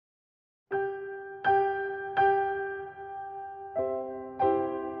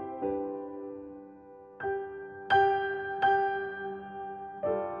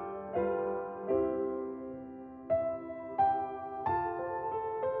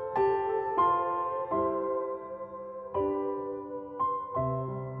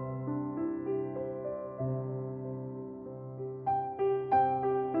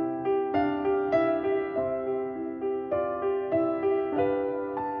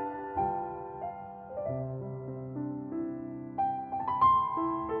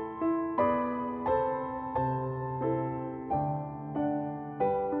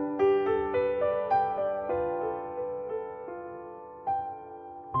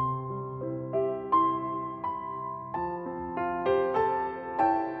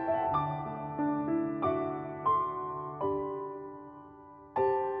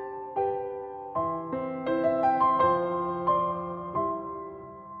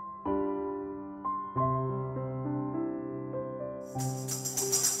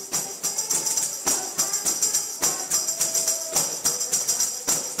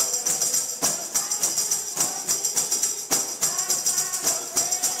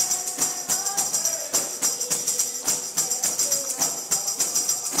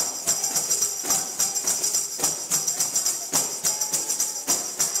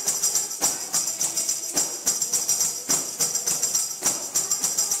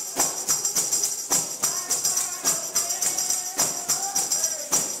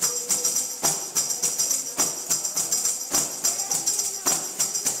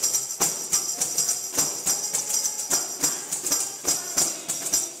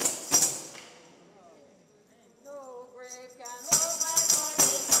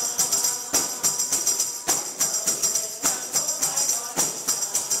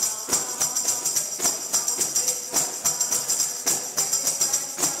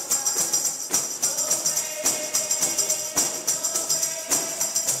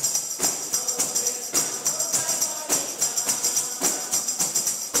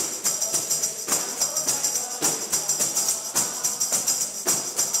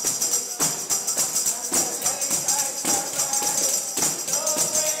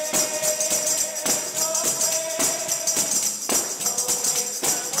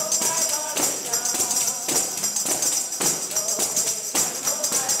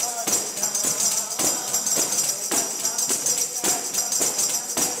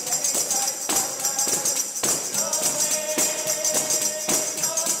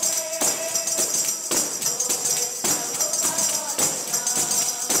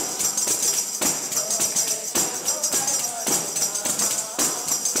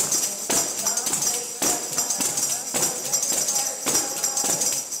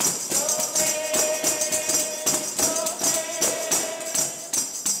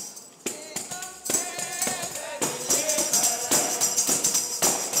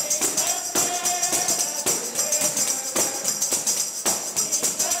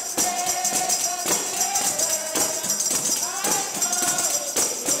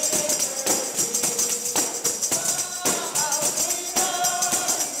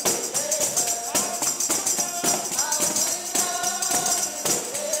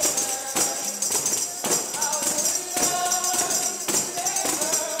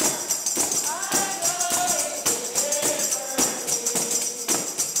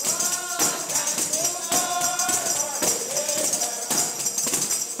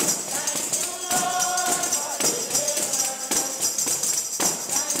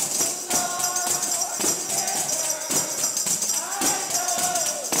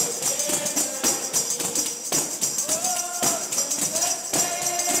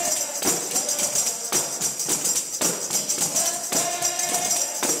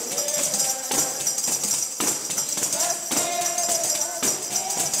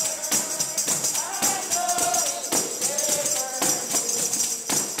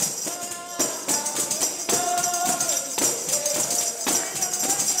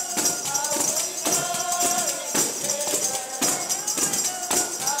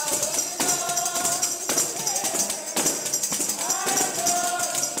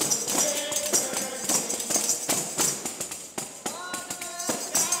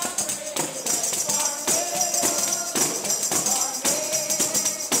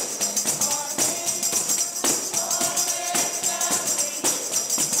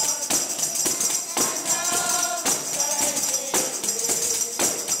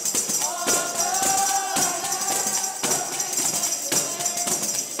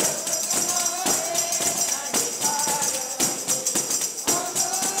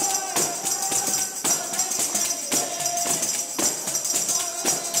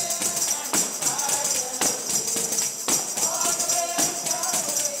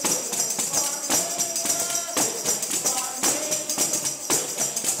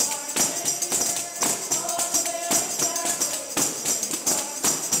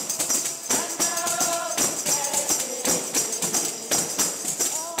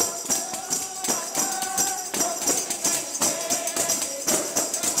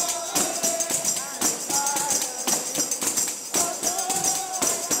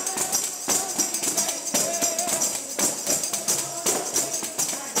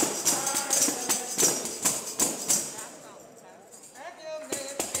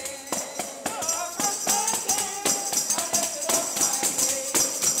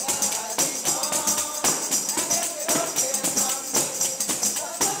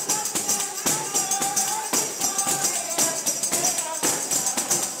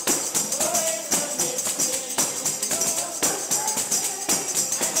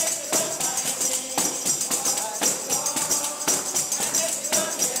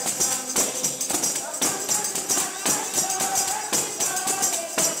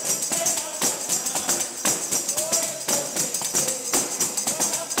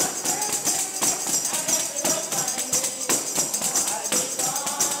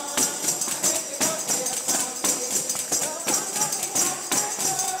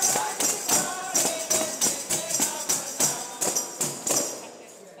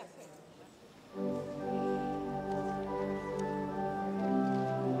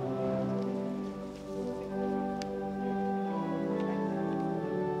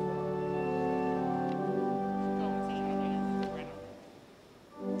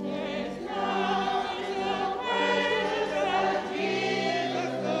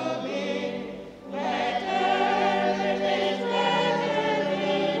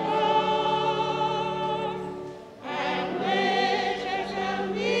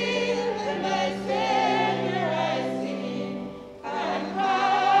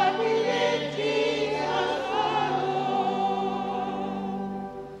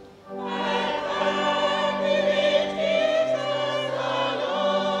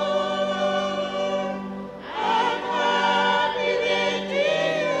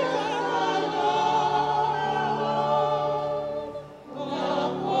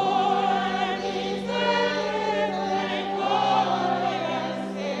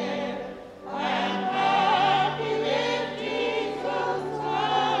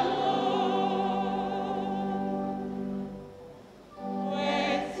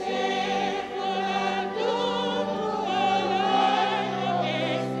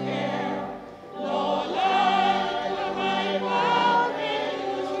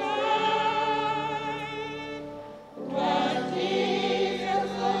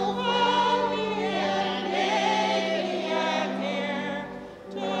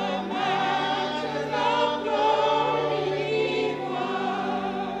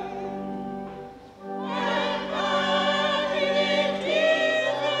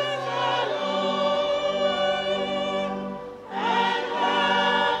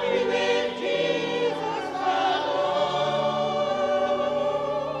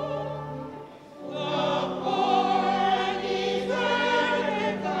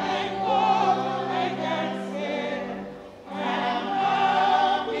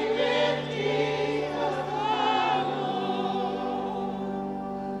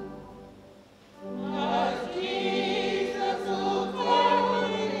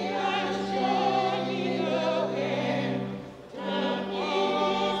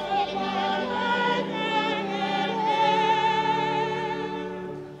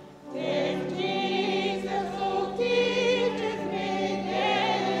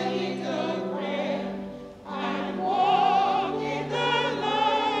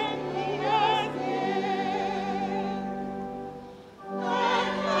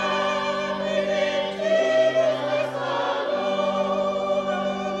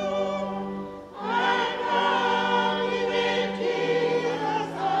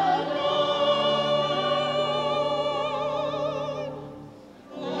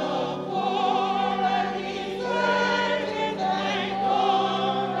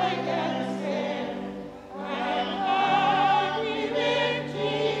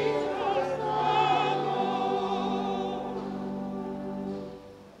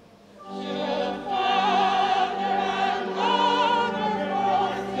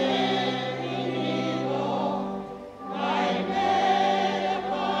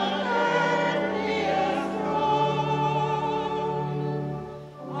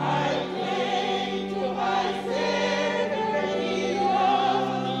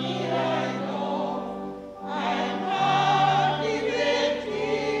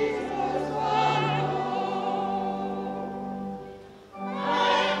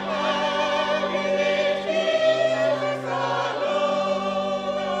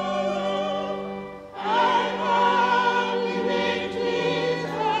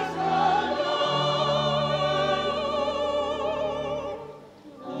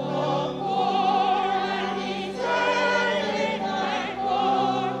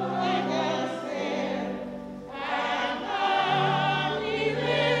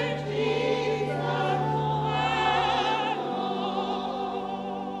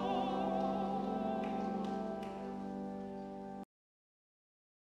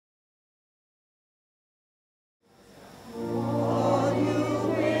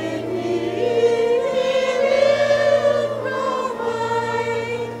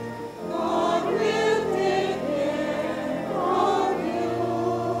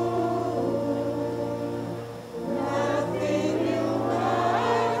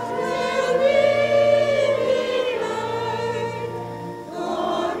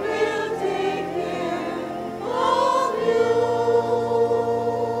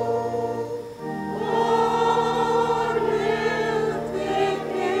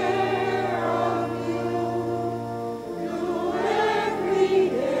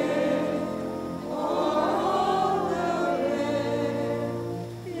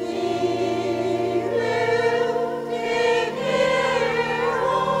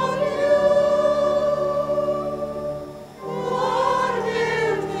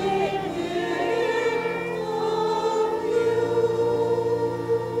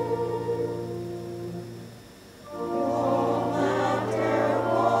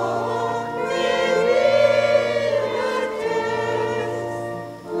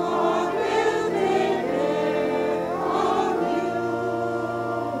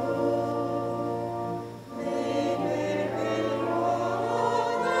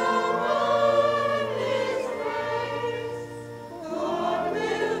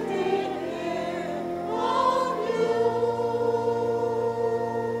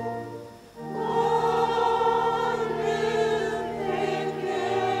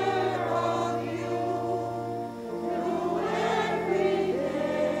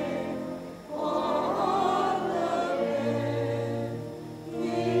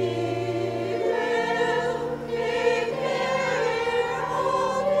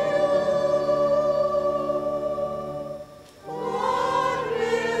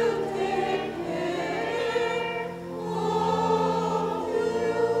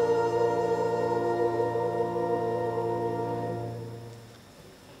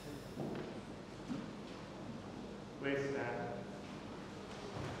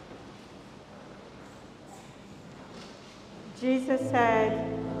Jesus said,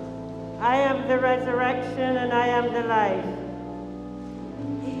 I am the resurrection and I am the life.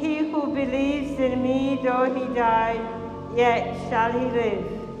 He who believes in me, though he die, yet shall he live.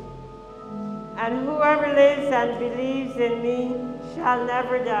 And whoever lives and believes in me shall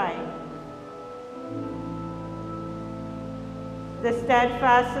never die. The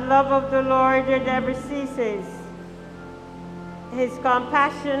steadfast love of the Lord never ceases. His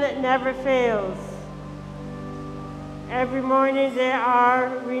compassion never fails. Every morning they are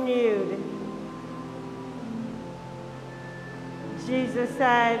renewed. Jesus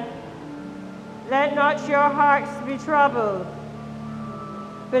said, let not your hearts be troubled.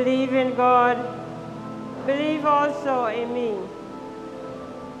 Believe in God. Believe also in me.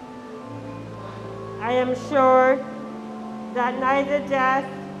 I am sure that neither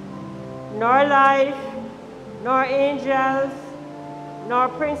death, nor life, nor angels, nor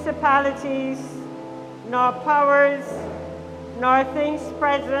principalities, nor powers, nor things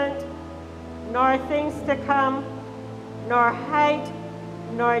present, nor things to come, nor height,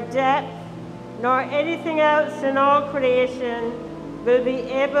 nor depth, nor anything else in all creation will be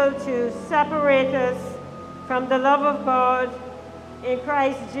able to separate us from the love of God in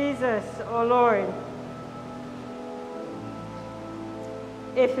Christ Jesus, our Lord.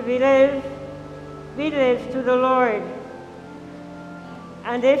 If we live to the Lord.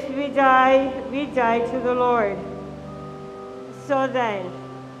 And if we die to the Lord. So then,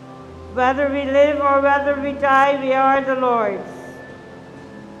 whether we live or whether we die, we are the Lord's.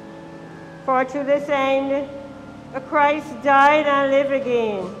 For to this end, Christ died and lived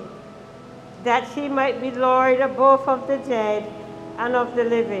again, that he might be Lord both of the dead and of the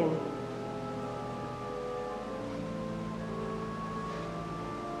living.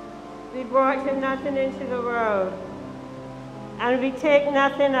 We brought him nothing into the world, and we take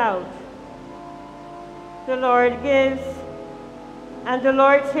nothing out. The Lord gives, and the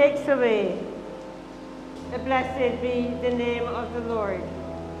Lord takes away. Blessed be the name of the Lord.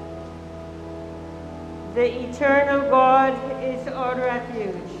 The eternal God is our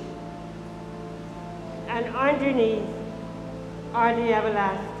refuge, and underneath are the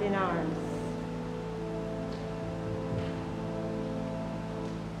everlasting arms.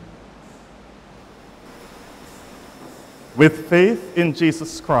 With faith in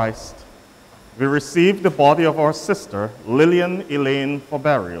Jesus Christ, we receive the body of our sister, Lilian Elaine, for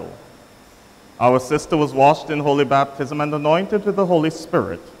burial. Our sister was washed in holy baptism and anointed with the Holy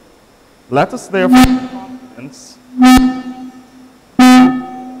Spirit. Let us therefore with confidence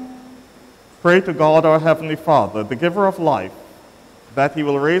pray to God our Heavenly Father, the giver of life, that he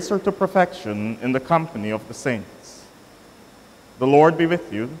will raise her to perfection in the company of the saints. The Lord be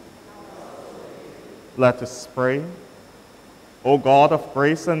with you. Let us pray. O God of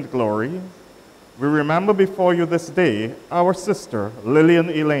grace and glory, we remember before you this day our sister,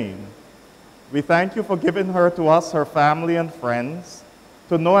 Lilian Elaine. We thank you for giving her to us, her family and friends,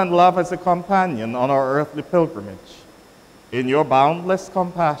 to know and love as a companion on our earthly pilgrimage. In your boundless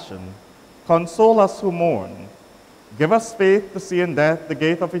compassion, console us who mourn. Give us faith to see in death the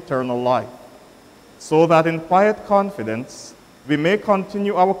gate of eternal life, so that in quiet confidence we may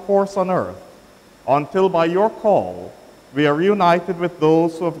continue our course on earth, until by your call we are reunited with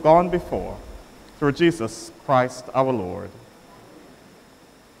those who have gone before, through Jesus Christ our Lord.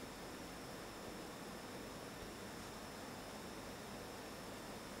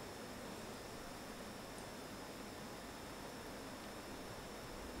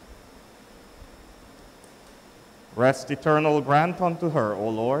 Rest eternal grant unto her, O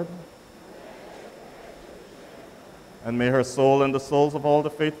Lord. And may her soul and the souls of all the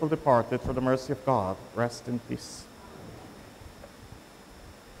faithful departed, for the mercy of God, rest in peace.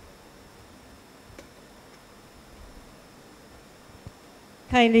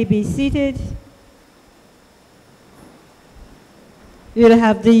 Kindly be seated. We will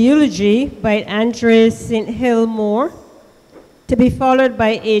have the eulogy by Andres St. Hill Moore, to be followed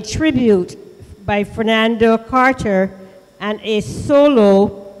by a tribute by Fernando Carter and a solo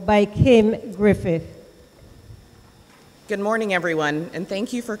by Kim Griffith. Good morning, everyone, and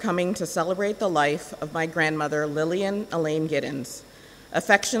thank you for coming to celebrate the life of my grandmother, Lilian Elaine Gittens,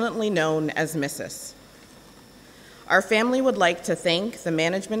 affectionately known as Missis. Our family would like to thank the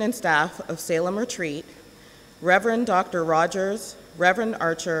management and staff of Salem Retreat, Reverend Dr. Rogers, Reverend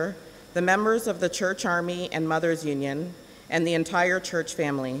Archer, the members of the Church Army and Mothers Union, and the entire church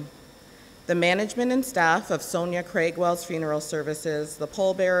family. The management and staff of Sonia Craigwell's funeral services, the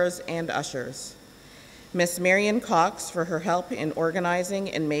pallbearers and ushers. Miss Marion Cox for her help in organizing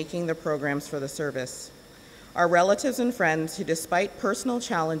and making the programs for the service. our relatives and friends who, despite personal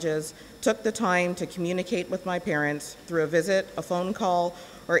challenges, took the time to communicate with my parents through a visit, a phone call,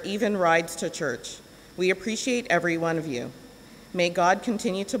 or even rides to church. We appreciate every one of you. May God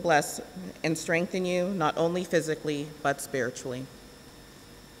continue to bless and strengthen you, not only physically, but spiritually.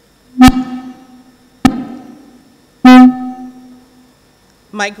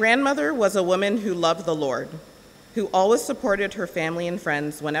 My grandmother was a woman who loved the Lord, who always supported her family and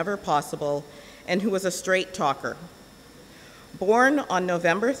friends whenever possible, and who was a straight talker. Born on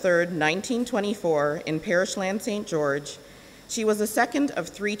November 3rd, 1924 in Parish Land, St. George, she was the second of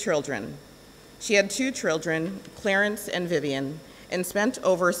 3 children. She had 2 children, Clarence and Vivian, and spent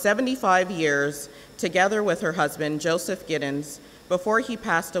over 75 years together with her husband, Joseph Gittens, before he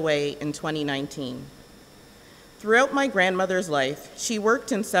passed away in 2019. Throughout my grandmother's life, she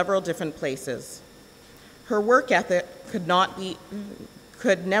worked in several different places. Her work ethic could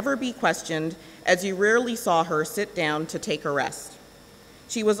never be questioned, as you rarely saw her sit down to take a rest.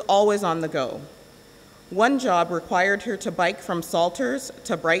 She was always on the go. One job required her to bike from Salters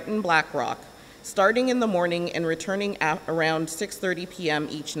to Brighton Blackrock, starting in the morning and returning around 6:30 p.m.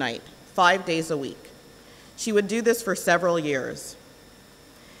 each night, 5 days a week. She would do this for several years.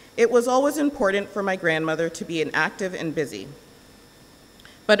 It was always important for my grandmother to be active and busy,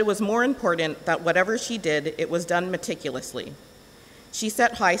 but it was more important that whatever she did, it was done meticulously. She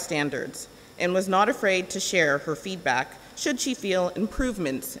set high standards and was not afraid to share her feedback should she feel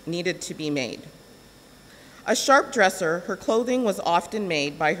improvements needed to be made. A sharp dresser, her clothing was often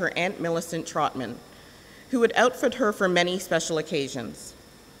made by her Aunt Millicent Trotman, who would outfit her for many special occasions.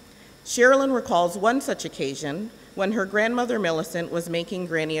 Sherilyn recalls one such occasion when her grandmother Millicent was making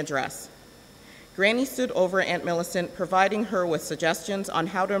Granny a dress. Granny stood over Aunt Millicent, providing her with suggestions on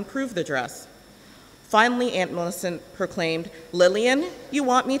how to improve the dress. Finally, Aunt Millicent proclaimed, "Lilian, you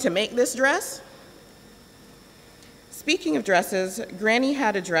want me to make this dress?" Speaking of dresses, Granny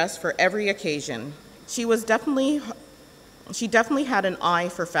had a dress for every occasion. She definitely had an eye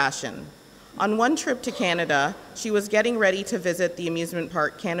for fashion. On one trip to Canada, she was getting ready to visit the amusement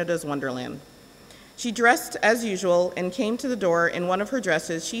park, Canada's Wonderland. She dressed as usual and came to the door in one of her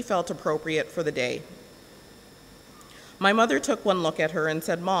dresses she felt appropriate for the day. My mother took one look at her and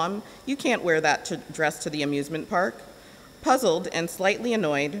said, "Mom, you can't wear that dress to the amusement park." Puzzled and slightly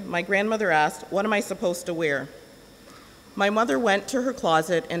annoyed, my grandmother asked, "What am I supposed to wear?" My mother went to her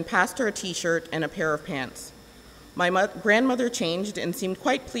closet and passed her a t-shirt and a pair of pants. My grandmother changed and seemed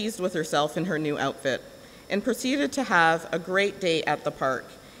quite pleased with herself in her new outfit, and proceeded to have a great day at the park,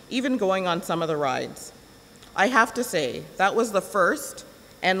 even going on some of the rides. I have to say, that was the first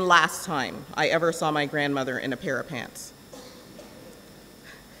and last time I ever saw my grandmother in a pair of pants.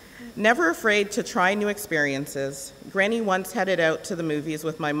 Never afraid to try new experiences, Granny once headed out to the movies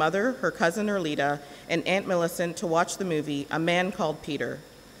with my mother, her cousin Erlita, and Aunt Millicent to watch the movie A Man Called Peter,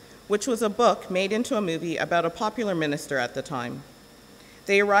 which was a book made into a movie about a popular minister at the time.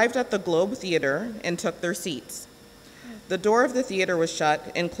 They arrived at the Globe Theater and took their seats. The door of the theater was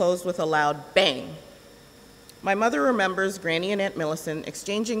shut and closed with a loud bang. My mother remembers Granny and Aunt Millicent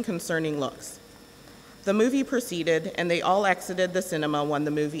exchanging concerning looks. The movie proceeded, and they all exited the cinema when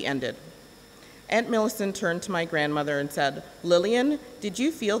the movie ended. Aunt Millicent turned to my grandmother and said, "Lilian, did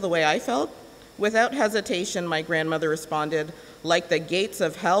you feel the way I felt?" Without hesitation, my grandmother responded, "Like the gates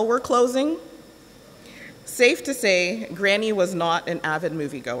of hell were closing?" Safe to say, Granny was not an avid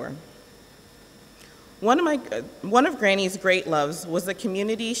moviegoer. One of Granny's great loves was the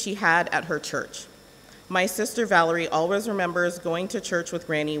community she had at her church. My sister Valerie always remembers going to church with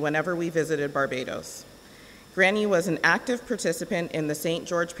Granny whenever we visited Barbados. Granny was an active participant in the St.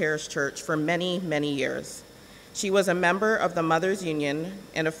 George Parish Church for many, many years. She was a member of the Mothers Union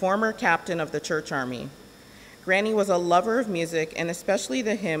and a former captain of the church army. Granny was a lover of music, and especially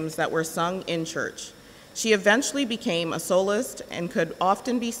the hymns that were sung in church. She eventually became a soloist and could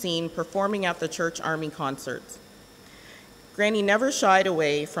often be seen performing at the church army concerts. Granny never shied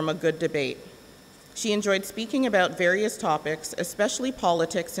away from a good debate. She enjoyed speaking about various topics, especially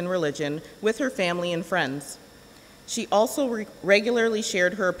politics and religion, with her family and friends. She also regularly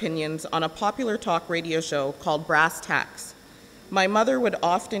shared her opinions on a popular talk radio show called Brass Tacks. My mother would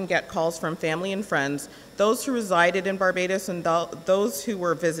often get calls from family and friends, those who resided in Barbados and those who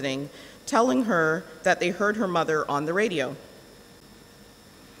were visiting, telling her that they heard her mother on the radio.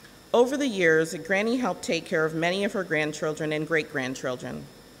 Over the years, Granny helped take care of many of her grandchildren and great-grandchildren.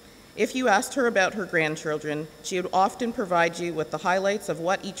 If you asked her about her grandchildren, she would often provide you with the highlights of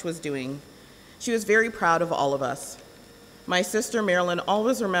what each was doing. She was very proud of all of us. My sister Marilyn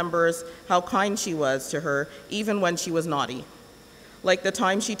always remembers how kind she was to her, even when she was naughty. like the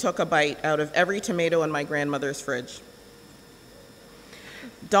time she took a bite out of every tomato in my grandmother's fridge.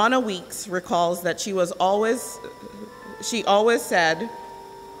 Donna Weeks recalls that she always said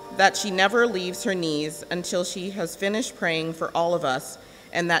that she never leaves her knees until she has finished praying for all of us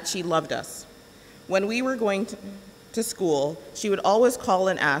and that she loved us. When we were going to school, she would always call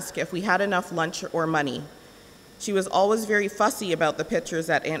and ask if we had enough lunch or money. She was always very fussy about the pictures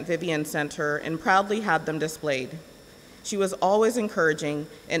that Aunt Vivian sent her and proudly had them displayed. She was always encouraging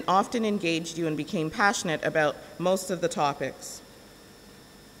and often engaged you and became passionate about most of the topics.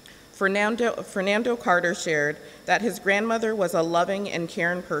 Fernando Carter shared that his grandmother was a loving and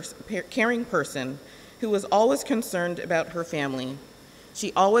caring person who was always concerned about her family.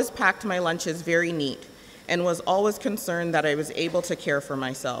 She always packed my lunches very neat and was always concerned that I was able to care for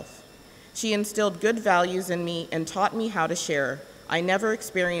myself. She instilled good values in me and taught me how to share. I never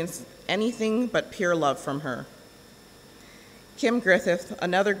experienced anything but pure love from her. Kim Griffith,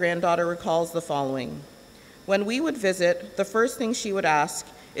 another granddaughter, recalls the following. When we would visit, the first thing she would ask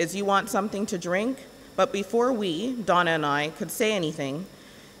is, "You want something to drink?" But before we, Donna and I, could say anything,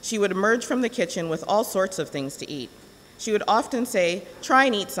 she would emerge from the kitchen with all sorts of things to eat. She would often say, "Try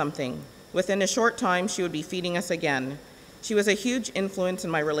and eat something." Within a short time, she would be feeding us again. She was a huge influence in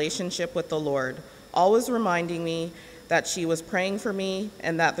my relationship with the Lord, always reminding me that she was praying for me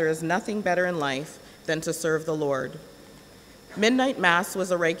and that there is nothing better in life than to serve the Lord. Midnight Mass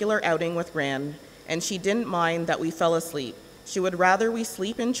was a regular outing with Gran, and she didn't mind that we fell asleep. She would rather we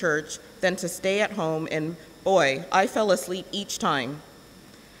sleep in church than to stay at home, and boy, I fell asleep each time.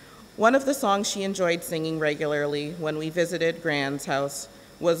 One of the songs she enjoyed singing regularly when we visited Gran's house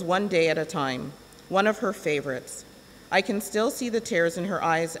was "One Day at a Time," one of her favorites. I can still see the tears in her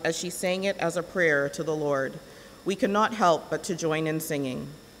eyes as she sang it as a prayer to the Lord. We could not help but to join in singing.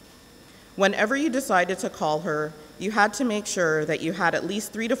 Whenever you decided to call her, you had to make sure that you had at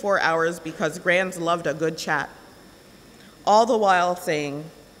least 3 to 4 hours because Grans loved a good chat. All the while saying,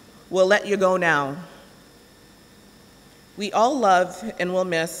 "We'll let you go now." We all love and will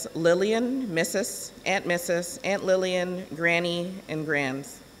miss Lilian, Missis, Aunt Lilian, Granny, and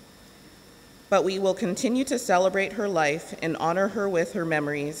Grans. But we will continue to celebrate her life and honor her with her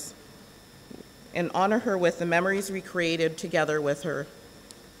memories, and honor her with the memories we created together with her.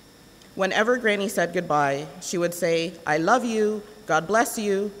 Whenever Granny said goodbye, she would say, "I love you, God bless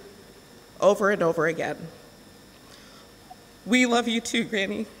you," over and over again. We love you too,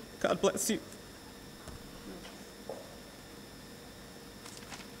 Granny. God bless you.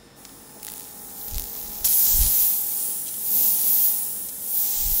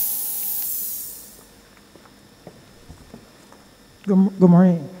 Good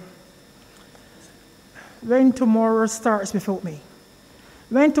morning. When tomorrow starts without me.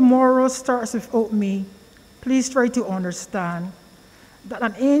 When tomorrow starts without me, please try to understand that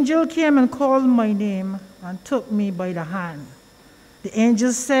an angel came and called my name and took me by the hand. The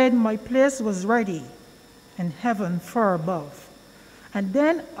angel said my place was ready in heaven far above. And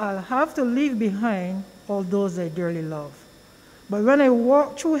then I'll have to leave behind all those I dearly love. But when I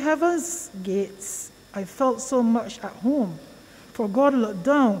walked through heaven's gates, I felt so much at home. For God looked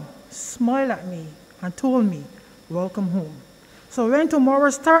down, smiled at me, and told me, "Welcome home." So when tomorrow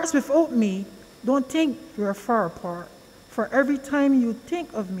starts without me, don't think we're far apart. For every time you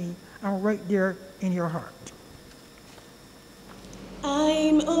think of me, I'm right there in your heart.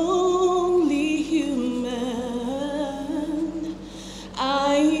 I'm only human.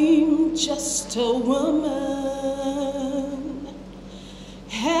 I'm just a woman.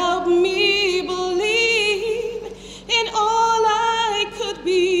 Help me believe in all I could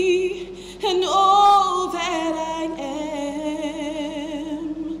be and all that I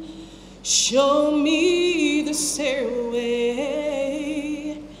am. Show me the stairway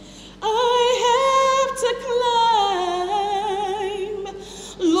I have to climb.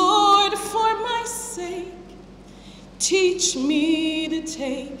 Lord, for my sake, teach me to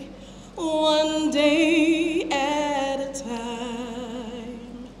take one day at a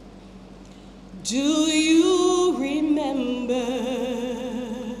time. Do you remember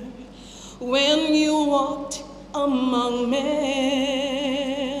when you walked among men?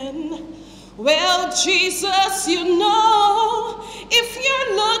 Well, Jesus, you know, if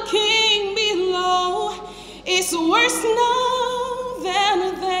you're looking below, it's worse now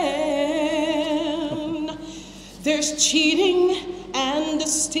than then. There's cheating and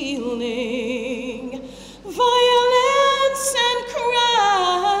stealing, violence and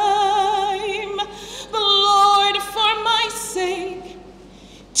crime. But Lord, for my sake,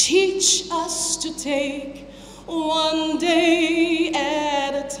 teach us to take one day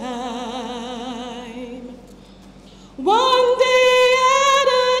at a time. One day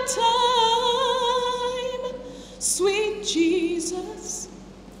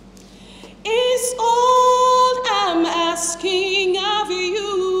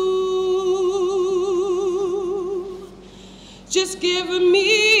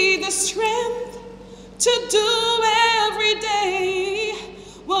to do every day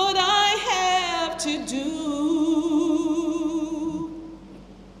what I have to do.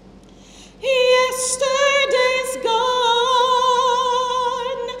 Yesterday's gone,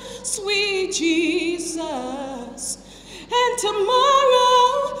 sweet Jesus, and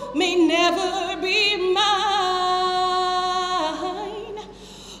tomorrow may never be mine.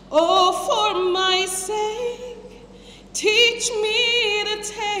 Oh, for my sake, teach me to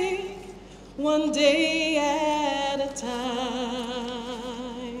take one day at a time.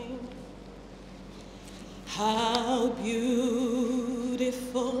 How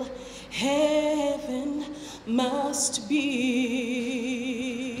beautiful heaven must be,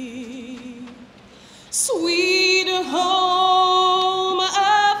 sweet home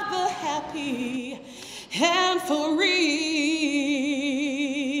of the happy and free,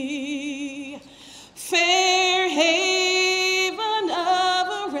 fair haven of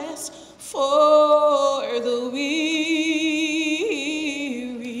a rest for the weary.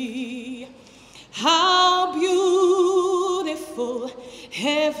 How beautiful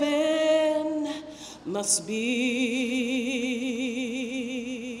heaven must be.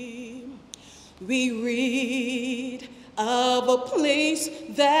 We read of a place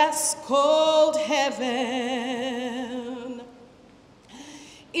that's called heaven.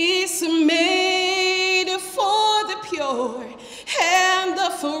 It's made for the pure and the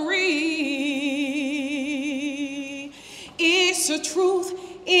free. It's a truth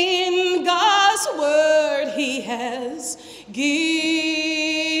in God's word He has given.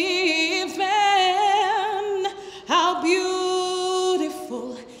 How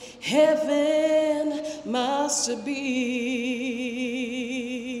beautiful heaven must be.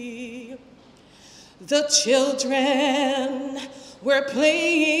 The children were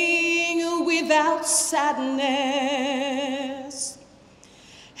playing without sadness,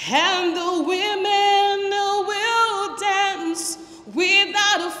 and the women will dance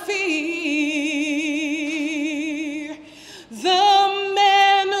without a fear. The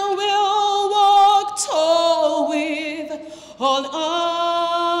men will walk tall with all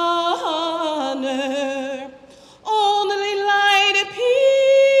honor. Only light,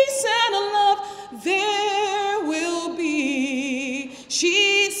 peace, and love there will be.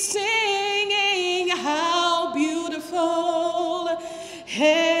 She's singing, how beautiful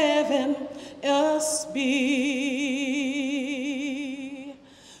heaven must be.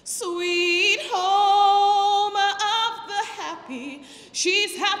 Sweet home of the happy,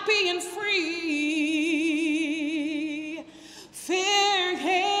 she's happy and free. Fair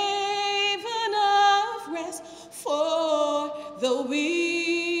haven of rest for the weary.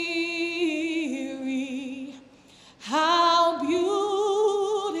 How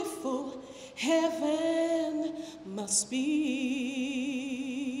beautiful heaven must be.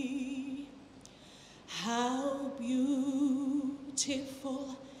 How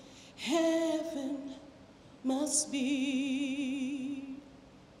beautiful heaven must be.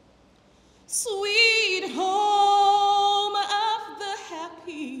 Sweet home of the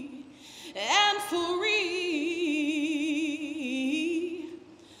happy and free,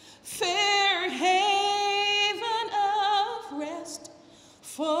 fair haven of rest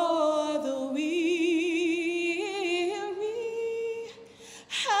for the weary.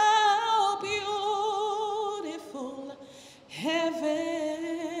 How beautiful heaven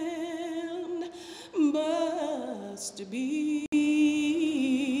must be.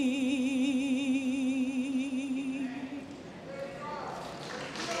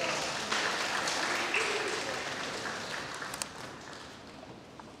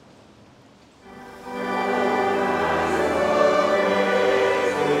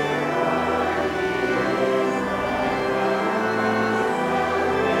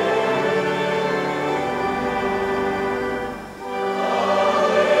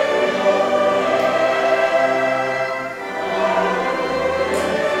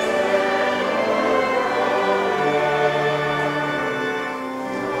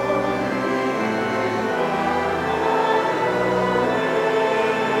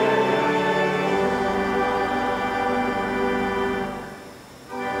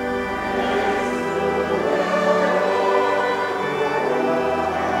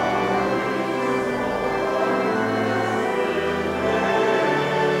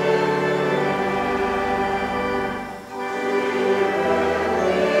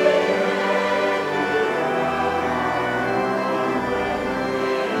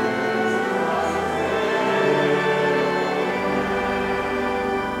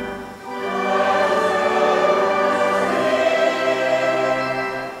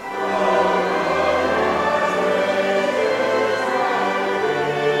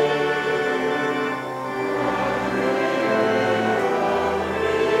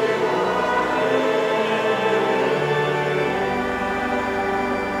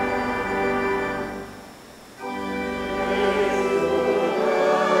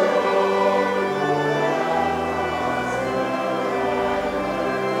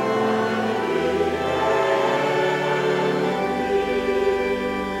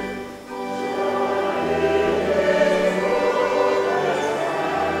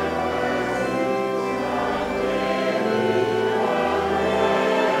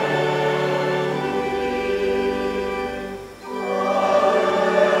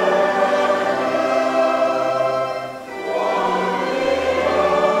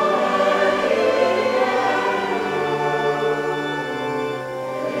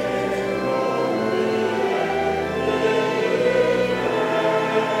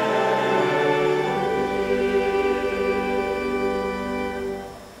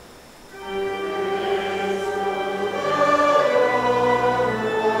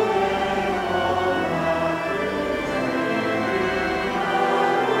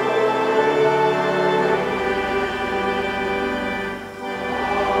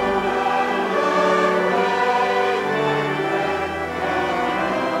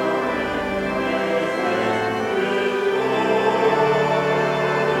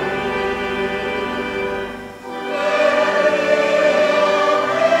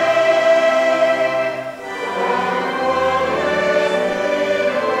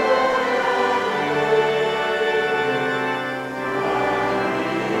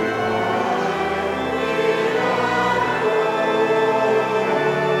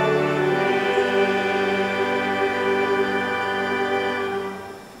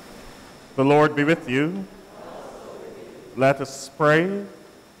 The Lord be with you. Let us pray.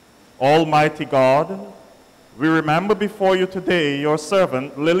 Almighty God, we remember before you today your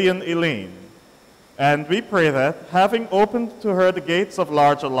servant Lilian Elaine, and we pray that, having opened to her the gates of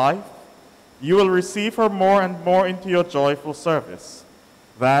larger life, you will receive her more and more into your joyful service,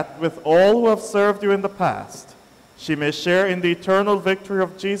 that with all who have served you in the past, she may share in the eternal victory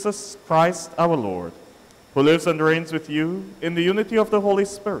of Jesus Christ our Lord, who lives and reigns with you in the unity of the Holy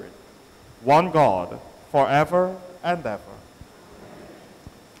Spirit, one God, forever and ever.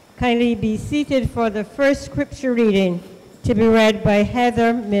 Kindly be seated for the first scripture reading to be read by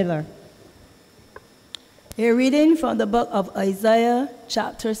Heather Miller. A reading from the book of Isaiah,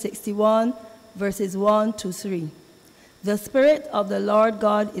 chapter 61, verses 1 to 3. The Spirit of the Lord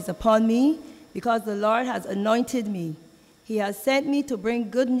God is upon me, because the Lord has anointed me. He has sent me to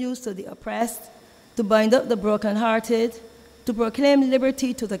bring good news to the oppressed, to bind up the brokenhearted, to proclaim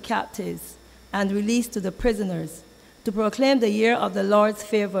liberty to the captives, and release to the prisoners, to proclaim the year of the Lord's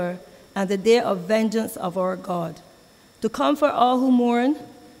favor and the day of vengeance of our God, to comfort all who mourn,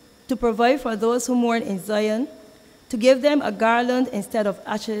 to provide for those who mourn in Zion, to give them a garland instead of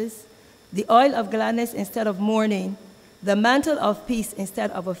ashes, the oil of gladness instead of mourning, the mantle of peace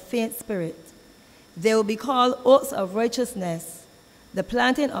instead of a faint spirit. They will be called oaks of righteousness, the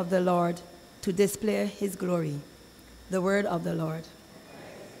planting of the Lord, to display his glory. The word of the Lord.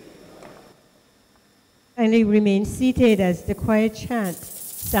 Kindly remain seated as the choir chant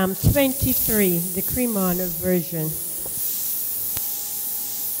Psalm 23, the Cremon version.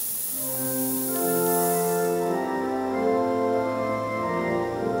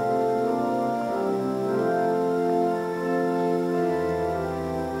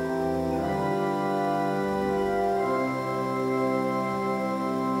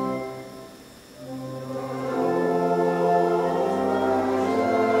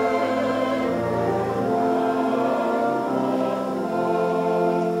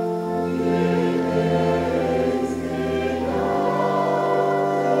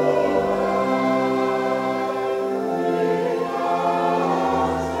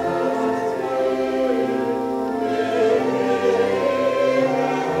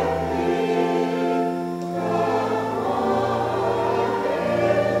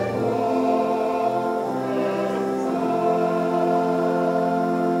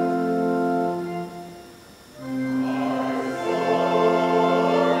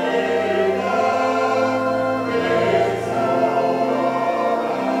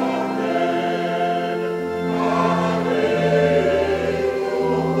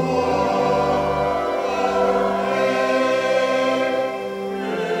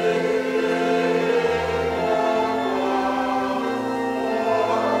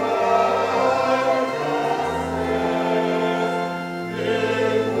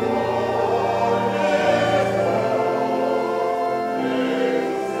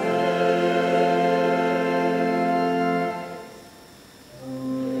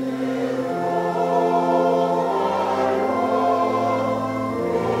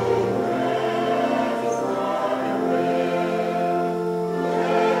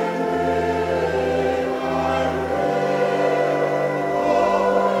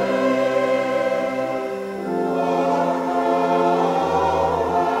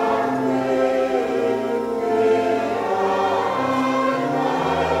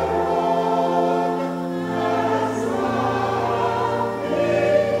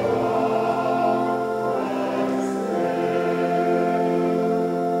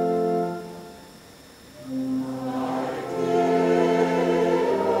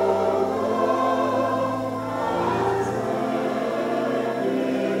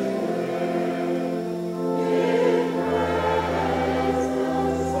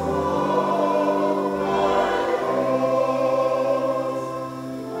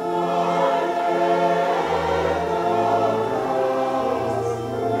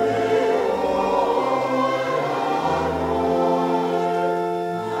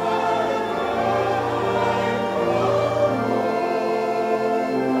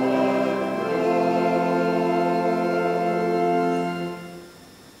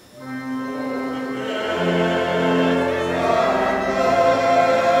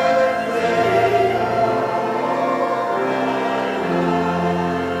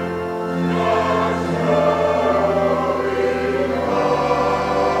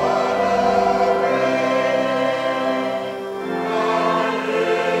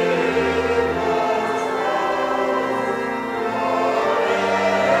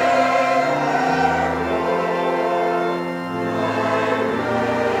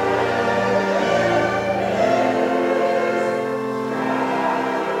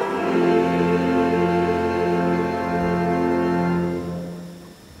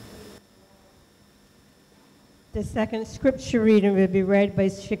 The second scripture reading will be read by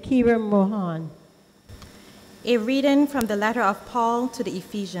Shakira Mohan. A reading from the letter of Paul to the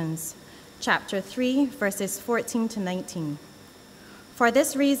Ephesians, chapter 3, verses 14 to 19. For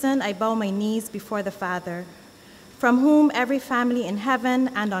this reason I bow my knees before the Father, from whom every family in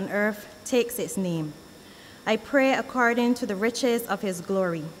heaven and on earth takes its name. I pray according to the riches of his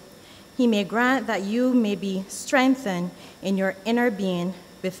glory. He may grant that you may be strengthened in your inner being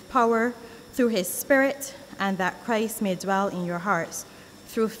with power through his Spirit, and that Christ may dwell in your hearts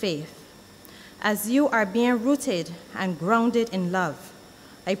through faith. As you are being rooted and grounded in love,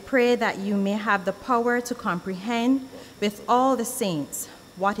 I pray that you may have the power to comprehend with all the saints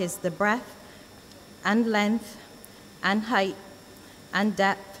what is the breadth and length and height and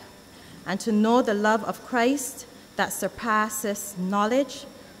depth, and to know the love of Christ that surpasses knowledge,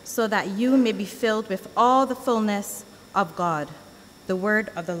 so that you may be filled with all the fullness of God. The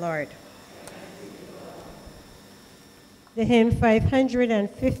word of the Lord. The hymn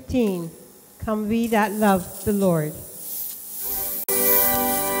 515, Come We That Love the Lord.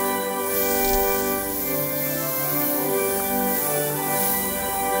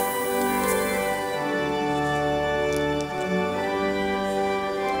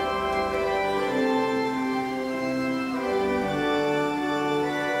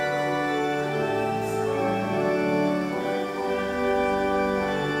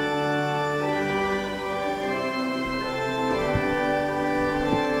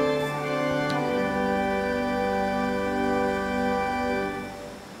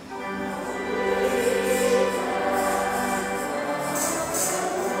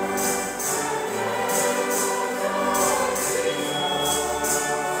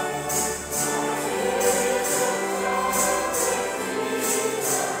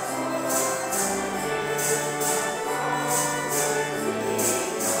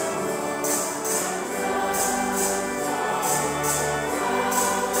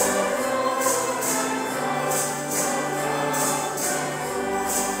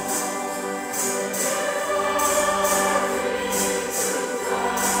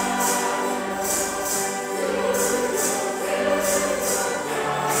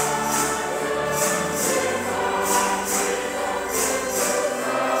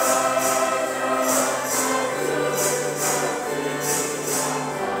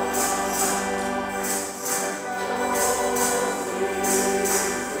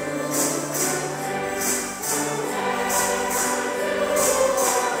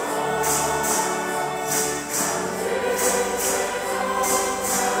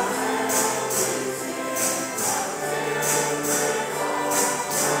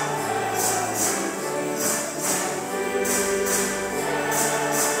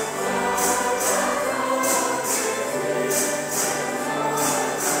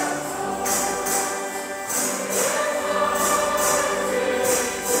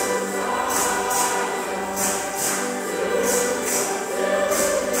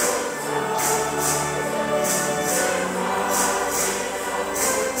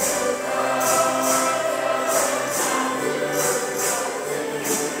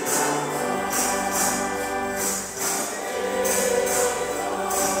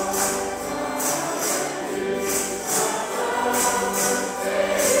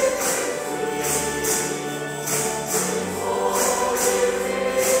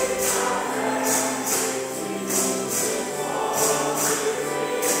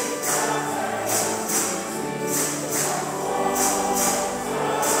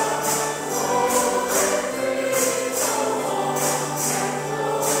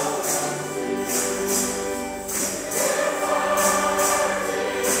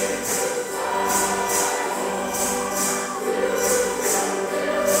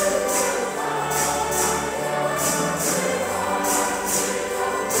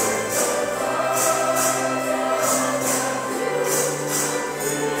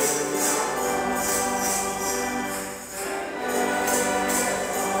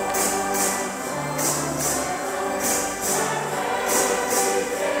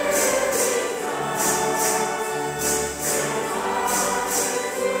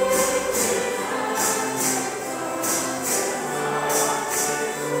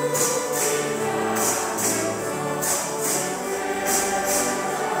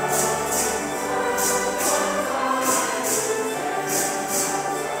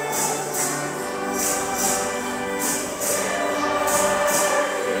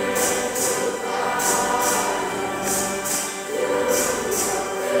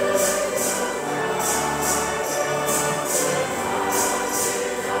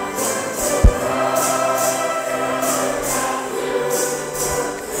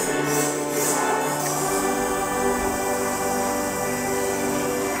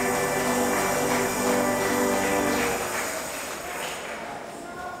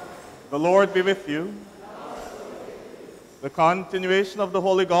 The Lord be with you. The continuation of the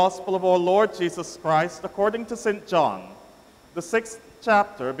Holy Gospel of our Lord Jesus Christ according to St. John, the 6th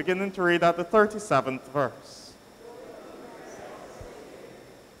chapter, beginning to read at the 37th verse.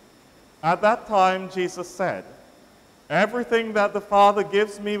 At that time Jesus said, "Everything that the Father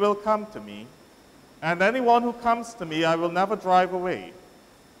gives me will come to me, and anyone who comes to me I will never drive away.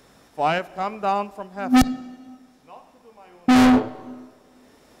 For I have come down from heaven, not to do my own will,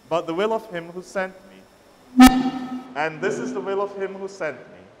 but the will of him who sent me. And this is the will of him who sent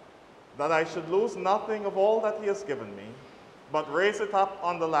me, that I should lose nothing of all that he has given me, but raise it up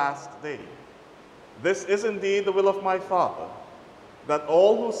on the last day. This is indeed the will of my Father, that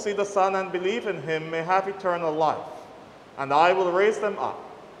all who see the Son and believe in him may have eternal life, and I will raise them up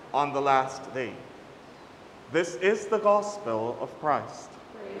on the last day." This is the gospel of Christ.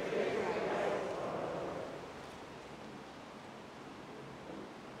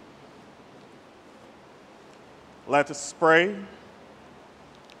 Let us pray.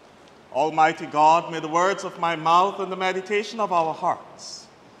 Almighty God, may the words of my mouth and the meditation of our hearts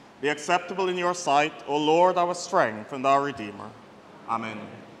be acceptable in your sight, O Lord, our strength and our Redeemer. Amen.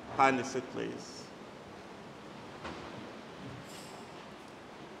 Kindly sit, please.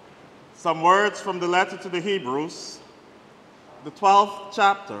 Some words from the letter to the Hebrews, the 12th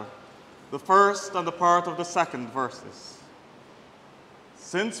chapter, the first and the part of the second verses.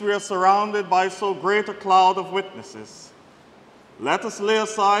 Since we are surrounded by so great a cloud of witnesses, let us lay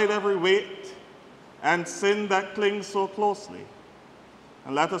aside every weight and sin that clings so closely,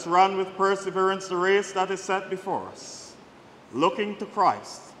 and let us run with perseverance the race that is set before us, looking to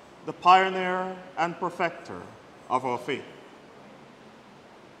Christ, the pioneer and perfecter of our faith.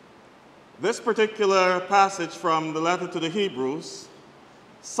 This particular passage from the letter to the Hebrews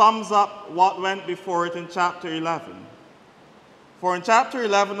sums up what went before it in chapter 11. For in chapter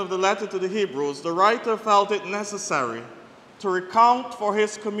 11 of the letter to the Hebrews, the writer felt it necessary to recount for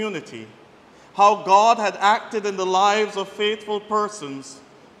his community how God had acted in the lives of faithful persons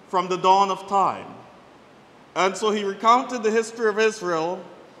from the dawn of time. And so he recounted the history of Israel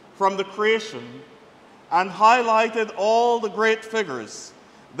from the creation and highlighted all the great figures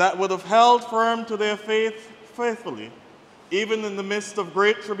that would have held firm to their faith faithfully, even in the midst of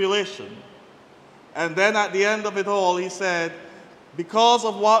great tribulation. And then at the end of it all, he said, because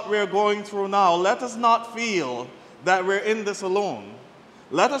of what we're going through now, let us not feel that we're in this alone.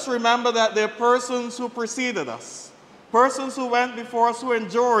 Let us remember that there are persons who preceded us, persons who went before us who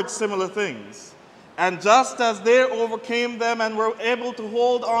endured similar things. And just as they overcame them and were able to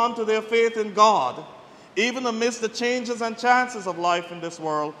hold on to their faith in God, even amidst the changes and chances of life in this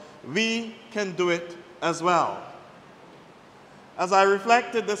world, we can do it as well. As I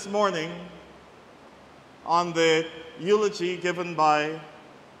reflected this morning on the eulogy given by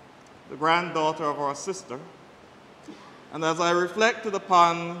the granddaughter of our sister, and as I reflected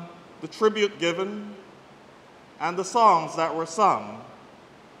upon the tribute given and the songs that were sung,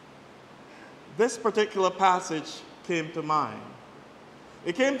 this particular passage came to mind.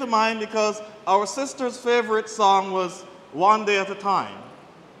 It came to mind because our sister's favorite song was "One Day at a Time."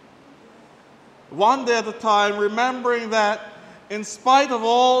 One day at a time, remembering that in spite of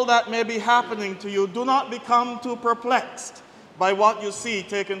all that may be happening to you, do not become too perplexed by what you see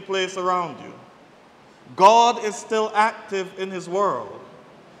taking place around you. God is still active in his world,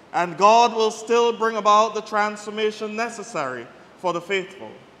 and God will still bring about the transformation necessary for the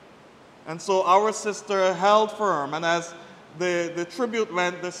faithful. And so our sister held firm, and as the tribute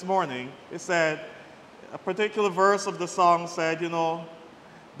went this morning, it said, a particular verse of the song said, you know,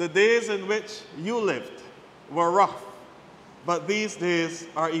 the days in which you lived were rough, but these days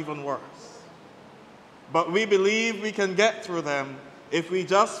are even worse. But we believe we can get through them if we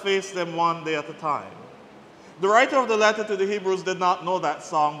just face them one day at a time. The writer of the letter to the Hebrews did not know that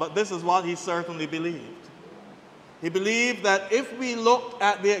song, but this is what he certainly believed. He believed that if we look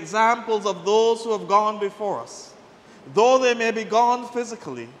at the examples of those who have gone before us, though they may be gone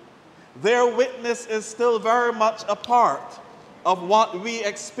physically, their witness is still very much a part of what we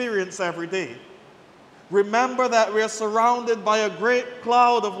experience every day. Remember that we are surrounded by a great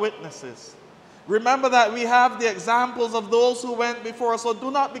cloud of witnesses. Remember that we have the examples of those who went before us, so do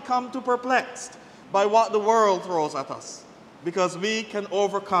not become too perplexed by what the world throws at us, because we can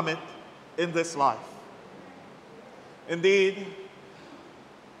overcome it in this life. Indeed,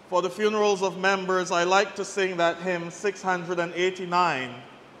 for the funerals of members, I like to sing that hymn 689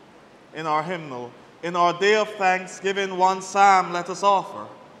 in our hymnal. In our day of thanksgiving, one psalm let us offer,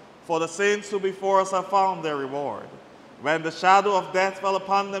 for the saints who before us have found their reward. When the shadow of death fell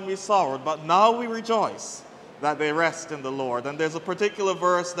upon them, we sorrowed, but now we rejoice, that they rest in the Lord. And there's a particular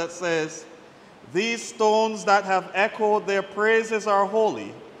verse that says, "These stones that have echoed their praises are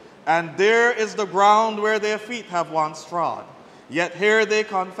holy, and there is the ground where their feet have once trod. Yet here they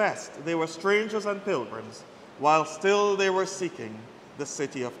confessed they were strangers and pilgrims, while still they were seeking the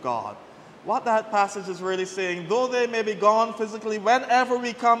city of God." What that passage is really saying, though they may be gone physically, whenever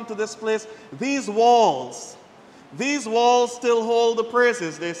we come to this place, these walls still hold the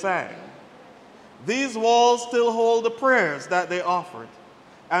praises they sang. These walls still hold the prayers that they offered.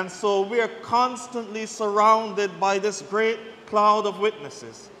 And so we are constantly surrounded by this great cloud of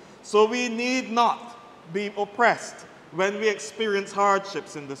witnesses. So we need not be oppressed when we experience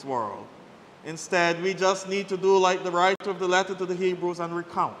hardships in this world. Instead, we just need to do like the writer of the letter to the Hebrews and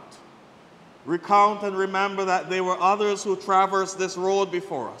recount. Recount and remember that there were others who traversed this road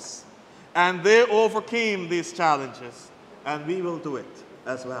before us. And they overcame these challenges. And we will do it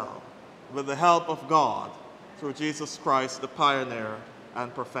as well, with the help of God, through Jesus Christ, the pioneer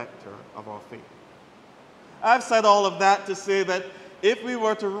and perfecter of our faith. I've said all of that to say that if we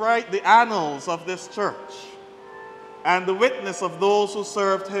were to write the annals of this church and the witness of those who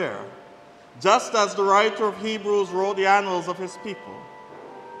served here, just as the writer of Hebrews wrote the annals of his people,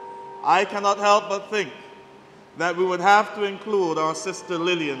 I cannot help but think that we would have to include our sister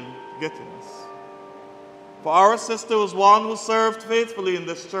Lilian Gittens. For our sister was one who served faithfully in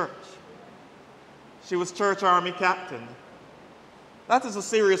this church. She was church army captain. That is a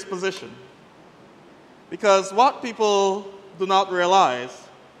serious position, because what people do not realize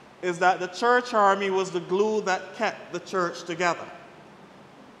is that the church army was the glue that kept the church together.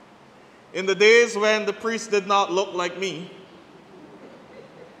 In the days when the priest did not look like me,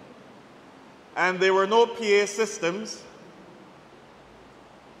 and there were no PA systems,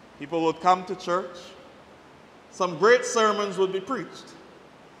 people would come to church. Some great sermons would be preached,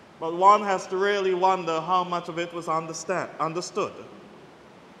 but one has to really wonder how much of it was understood.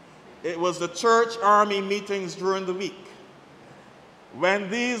 It was the church army meetings during the week when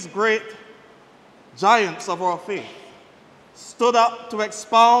these great giants of our faith stood up to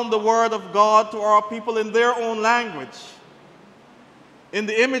expound the word of God to our people in their own language, in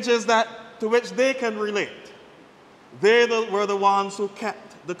the images to which they can relate. They were the ones who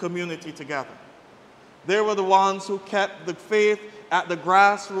kept the community together. They were the ones who kept the faith at the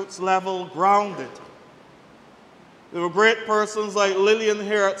grassroots level grounded. There were great persons like Lilian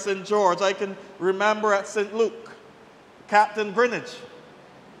here at St. George. I can remember at St. Luke, Captain Greenwich.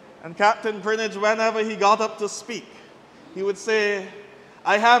 And Captain Greenwich, whenever he got up to speak, he would say,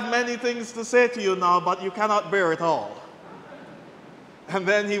 "I have many things to say to you now, but you cannot bear it all." And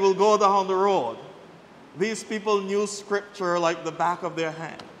then he will go down the road. These people knew Scripture like the back of their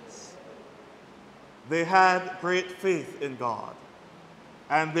hands. They had great faith in God,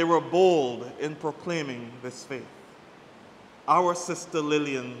 and they were bold in proclaiming this faith. Our sister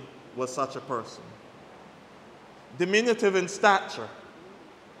Lilian was such a person. Diminutive in stature,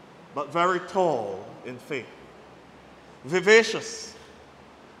 but very tall in faith. Vivacious.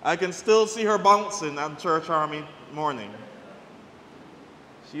 I can still see her bouncing on church army morning.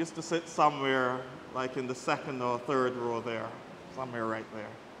 She used to sit somewhere like in the second or third row there, somewhere right there.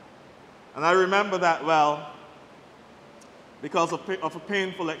 And I remember that well because of a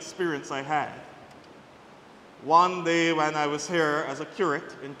painful experience I had. One day when I was here as a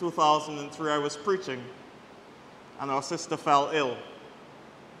curate in 2003, I was preaching and our sister fell ill.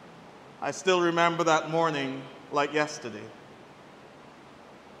 I still remember that morning like yesterday.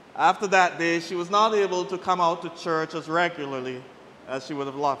 After that day, she was not able to come out to church as regularly as she would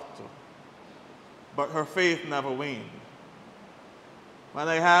have loved to. But her faith never waned. When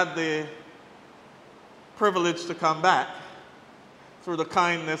I had the privilege to come back, through the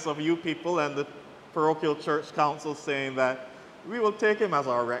kindness of you people and the parochial church council saying that we will take him as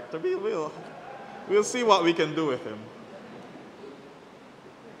our rector, we'll see what we can do with him.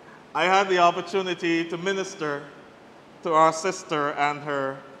 I had the opportunity to minister to our sister and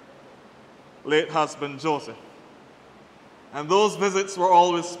her late husband, Joseph. And those visits were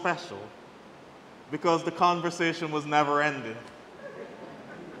always special because the conversation was never ending.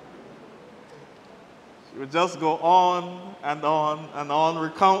 She would just go on and on and on,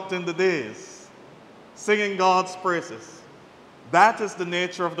 recounting the days, singing God's praises. That is the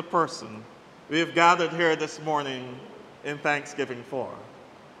nature of the person we have gathered here this morning in thanksgiving for.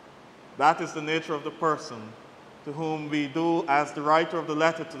 That is the nature of the person to whom we do, as the writer of the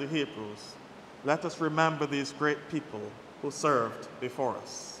letter to the Hebrews, let us remember these great people who served before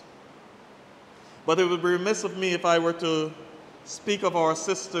us. But it would be remiss of me if I were to speak of our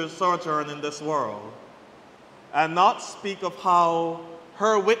sister's sojourn in this world and not speak of how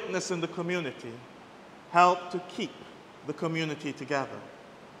her witness in the community helped to keep the community together,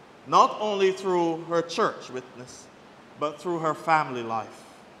 not only through her church witness, but through her family life.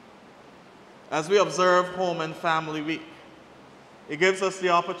 As we observe Home and Family Week, it gives us the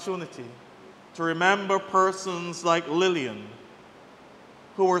opportunity to remember persons like Lilian,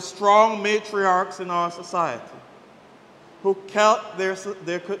 who were strong matriarchs in our society, who kept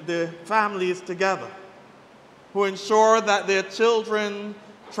their families together, who ensured that their children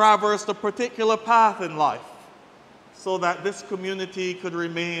traversed a particular path in life so that this community could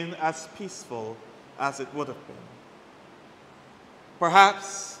remain as peaceful as it would have been.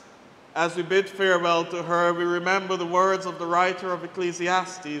 Perhaps as we bid farewell to her, we remember the words of the writer of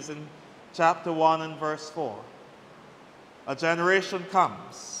Ecclesiastes in chapter 1 and verse 4. A generation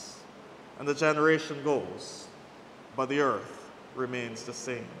comes and a generation goes, but the earth remains the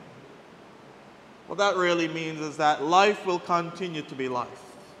same. What that really means is that life will continue to be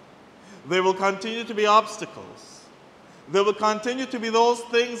life. There will continue to be obstacles. There will continue to be those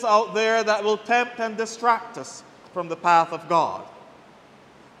things out there that will tempt and distract us from the path of God.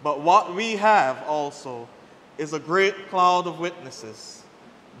 But what we have also is a great cloud of witnesses,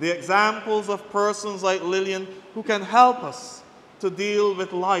 the examples of persons like Lilian who can help us to deal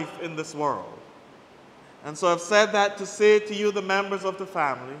with life in this world. And so I've said that to say to you, the members of the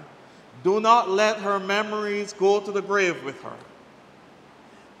family, do not let her memories go to the grave with her.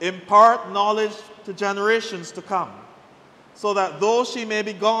 Impart knowledge to generations to come, so that though she may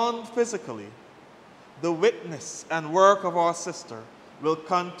be gone physically, the witness and work of our sister will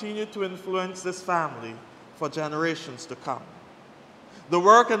continue to influence this family for generations to come. The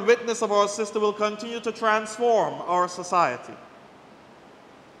work and witness of our sister will continue to transform our society.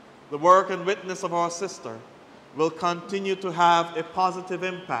 The work and witness of our sister will continue to have a positive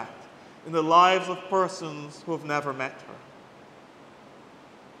impact in the lives of persons who have never met her.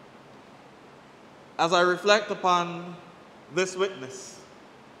 As I reflect upon this witness,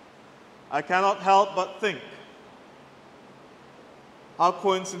 I cannot help but think how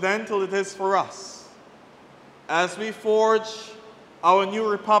coincidental it is for us as we forge our new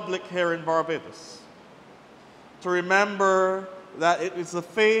republic here in Barbados to remember that it is the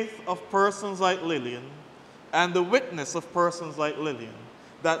faith of persons like Lilian and the witness of persons like Lilian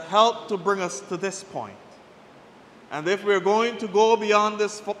that helped to bring us to this point. And if we're going to go beyond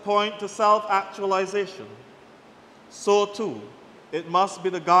this point to self-actualization, so too it must be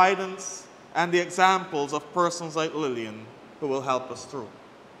the guidance and the examples of persons like Lilian who will help us through.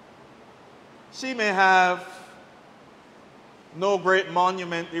 She may have no great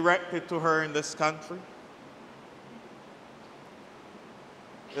monument erected to her in this country.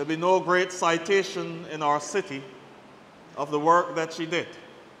 There'll be no great citation in our city of the work that she did.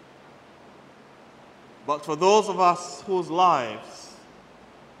 But for those of us whose lives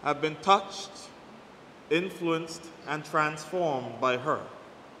have been touched, influenced, and transformed by her,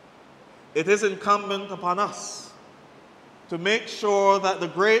 it is incumbent upon us to make sure that the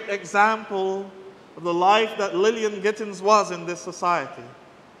great example of the life that Lilian Gittens was in this society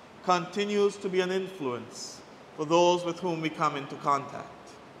continues to be an influence for those with whom we come into contact.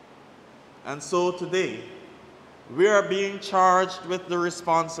 And so today, we are being charged with the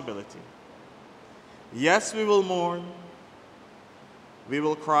responsibility. Yes, we will mourn, we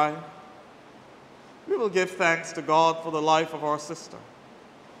will cry, we will give thanks to God for the life of our sister.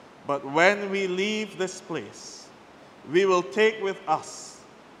 But when we leave this place, we will take with us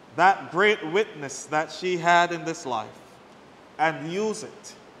that great witness that she had in this life and use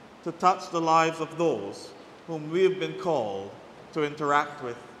it to touch the lives of those whom we have been called to interact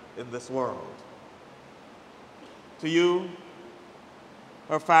with in this world. To you,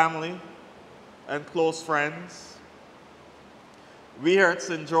 her family, and close friends, we here at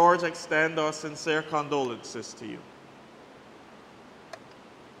St. George extend our sincere condolences to you.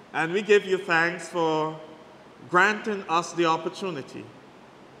 And we give you thanks for granting us the opportunity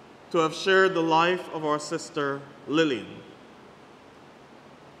to have shared the life of our sister Lilian.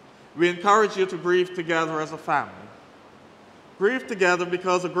 We encourage you to grieve together as a family. Grieve together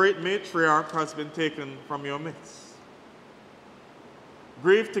because a great matriarch has been taken from your midst.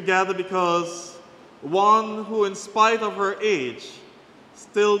 Grieve together because one who, in spite of her age,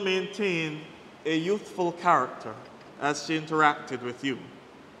 still maintained a youthful character as she interacted with you.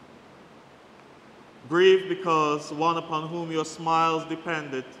 Grieve because one upon whom your smiles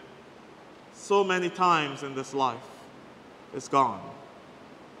depended so many times in this life is gone.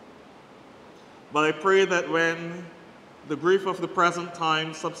 But I pray that when the grief of the present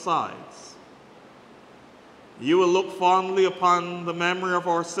time subsides, you will look fondly upon the memory of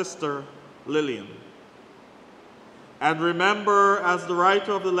our sister Lilian, and remember, as the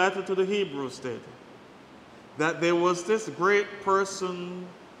writer of the letter to the Hebrews did, that there was this great person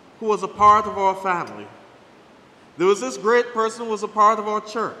who was a part of our family. There was this great person who was a part of our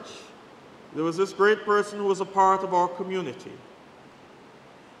church. There was this great person who was a part of our community.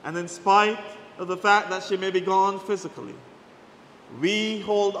 And in spite of the fact that she may be gone physically, we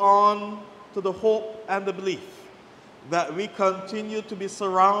hold on to the hope and the belief that we continue to be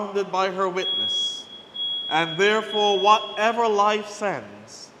surrounded by her witness. And therefore, whatever life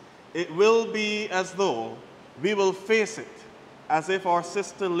sends, it will be as though we will face it as if our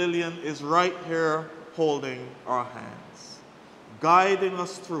sister Lilian is right here holding our hands, guiding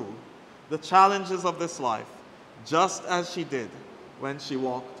us through the challenges of this life, just as she did when she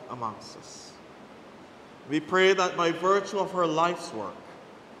walked amongst us. We pray that by virtue of her life's work,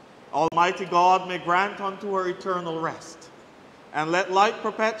 Almighty God may grant unto her eternal rest, and let light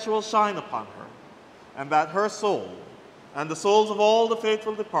perpetual shine upon her, and that her soul, and the souls of all the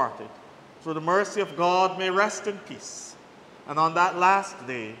faithful departed, through the mercy of God, may rest in peace, and on that last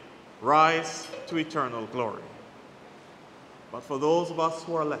day rise to eternal glory. But for those of us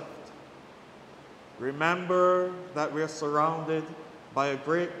who are left, remember that we are surrounded by a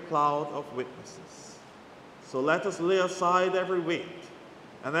great cloud of witnesses. So let us lay aside every weight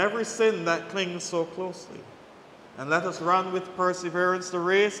and every sin that clings so closely, and let us run with perseverance the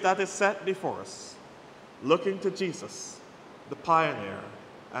race that is set before us, looking to Jesus, the pioneer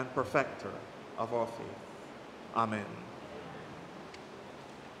and perfecter of our faith. Amen.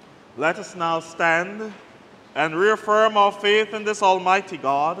 Let us now stand and reaffirm our faith in this Almighty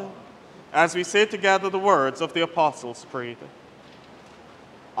God as we say together the words of the Apostles' Creed.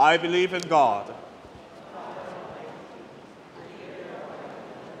 I believe in God,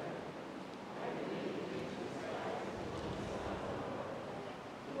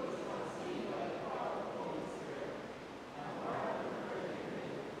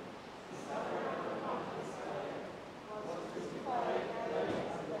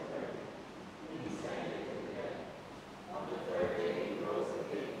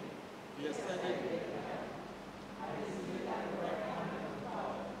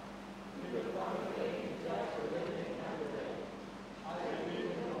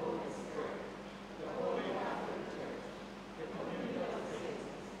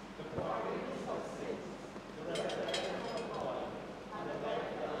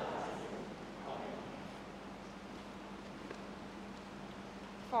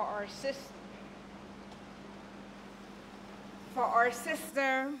 for our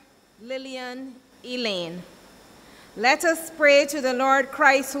sister Lilian Elaine. Let us pray to the Lord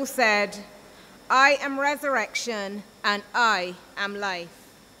Christ, who said, I am resurrection and I am life.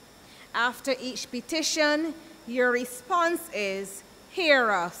 After each petition, your response is,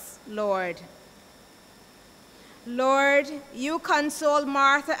 hear us, Lord. Lord, you console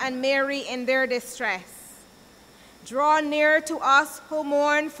Martha and Mary in their distress. Draw near to us who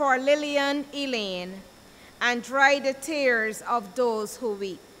mourn for Lilian Elaine, and dry the tears of those who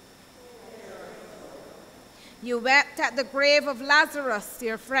weep. You wept at the grave of Lazarus,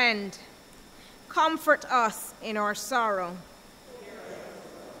 your friend. Comfort us in our sorrow.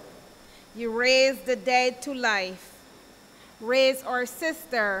 You raised the dead to life. Raise our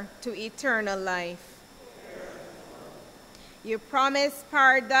sister to eternal life. You promised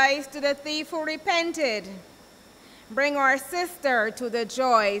paradise to the thief who repented. Bring our sister to the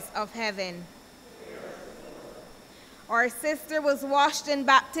joys of heaven. Our sister was washed in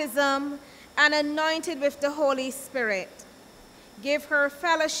baptism and anointed with the Holy Spirit. Give her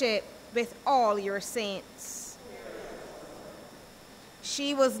fellowship with all your saints.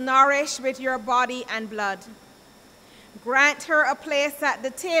 She was nourished with your body and blood. Grant her a place at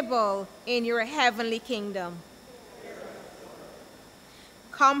the table in your heavenly kingdom.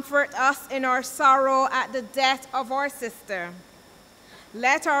 Comfort us in our sorrow at the death of our sister.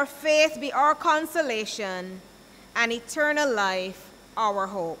 Let our faith be our consolation, and eternal life our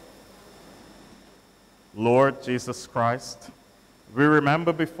hope. Lord Jesus Christ, we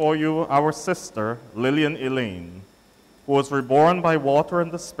remember before you our sister Lilian Elaine, who was reborn by water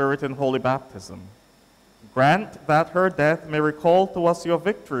and the Spirit in holy baptism. Grant that her death may recall to us your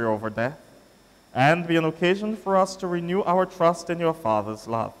victory over death, and be an occasion for us to renew our trust in your Father's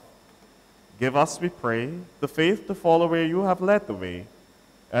love. Give us, we pray, the faith to follow where you have led the way,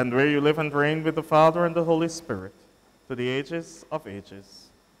 and where you live and reign with the Father and the Holy Spirit, to the ages of ages.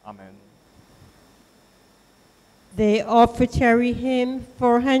 Amen. The offertory hymn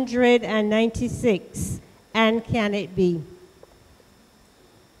 496, and can it be?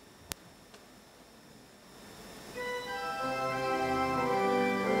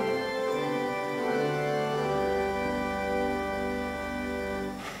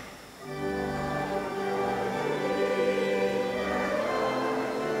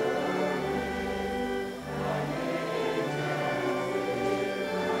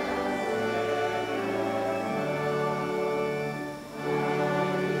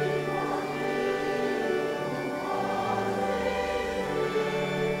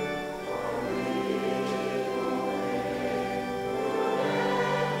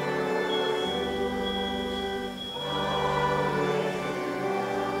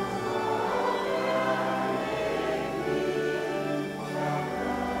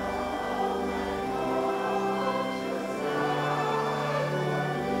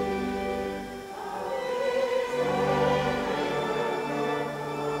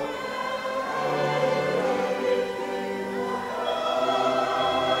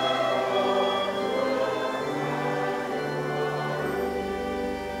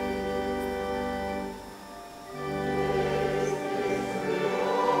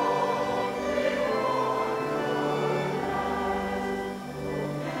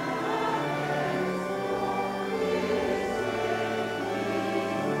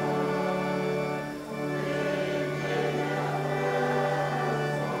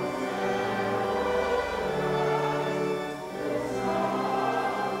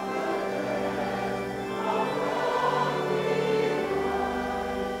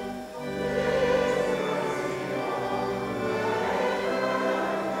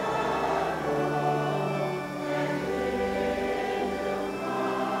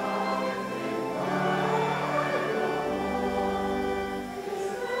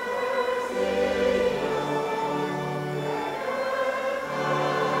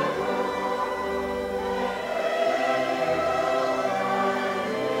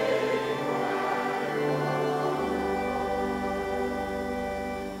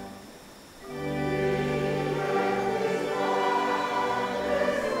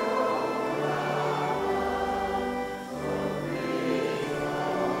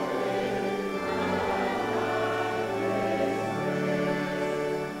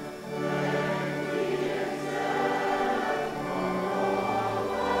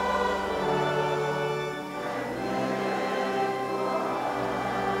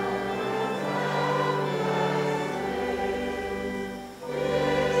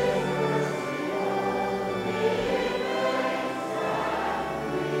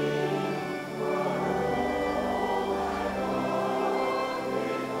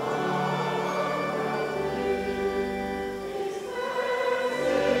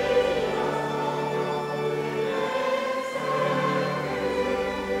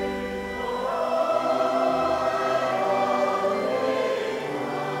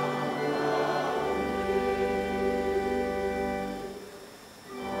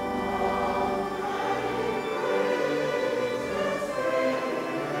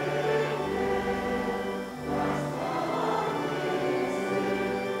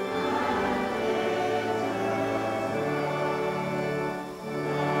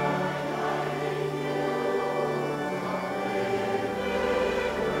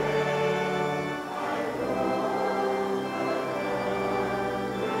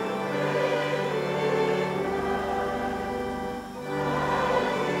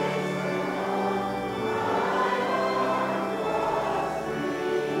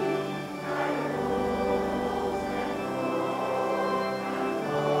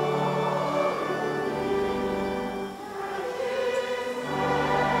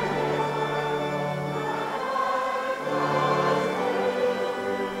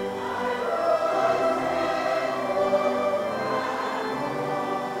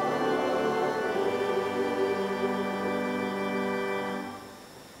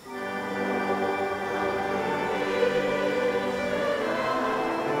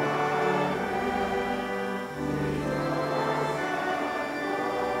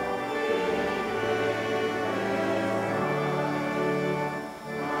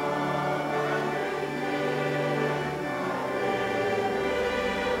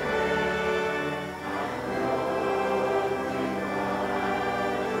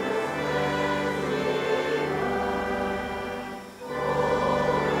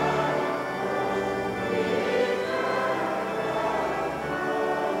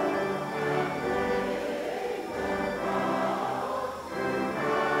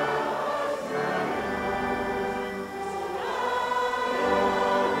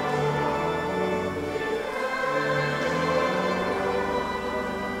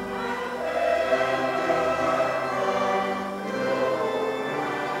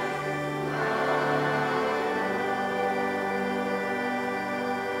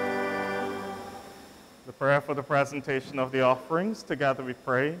 Prayer for the presentation of the offerings. Together we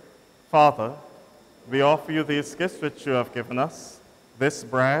pray. Father, we offer you these gifts which you have given us, this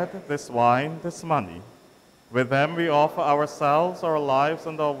bread, this wine, this money. With them we offer ourselves, our lives,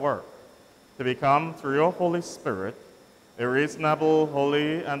 and our work, to become, through your Holy Spirit, a reasonable,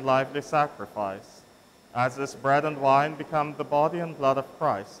 holy, and lively sacrifice. As this bread and wine become the body and blood of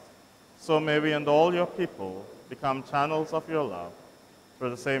Christ, so may we and all your people become channels of your love. Through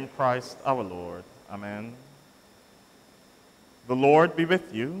the same Christ our Lord. Amen. The Lord be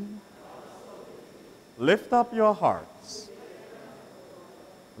with you. Lift up your hearts.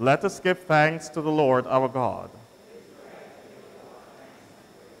 Let us give thanks to the Lord our God.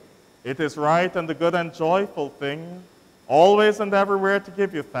 It is right and a good and joyful thing, always and everywhere to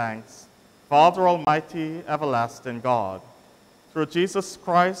give you thanks, Father Almighty, everlasting God, through Jesus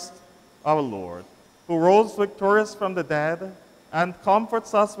Christ our Lord, who rose victorious from the dead and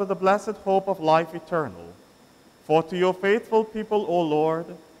comforts us with the blessed hope of life eternal. For to your faithful people, O Lord,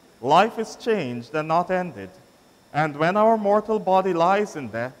 life is changed and not ended, and when our mortal body lies in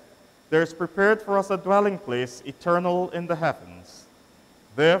death, there is prepared for us a dwelling place eternal in the heavens.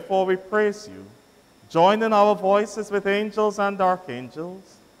 Therefore we praise you, join in our voices with angels and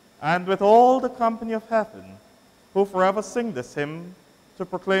archangels, and with all the company of heaven, who forever sing this hymn to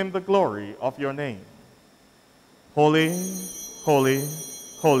proclaim the glory of your name. Holy, holy,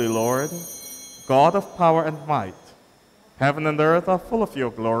 holy Lord, God of power and might, heaven and earth are full of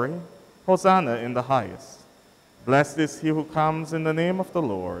your glory. Hosanna in the highest. Blessed is he who comes in the name of the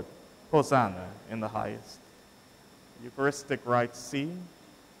Lord. Hosanna in the highest. Eucharistic rite C.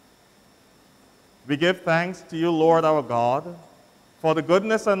 We give thanks to you, Lord our God, for the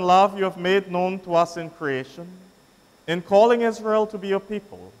goodness and love you have made known to us in creation, in calling Israel to be your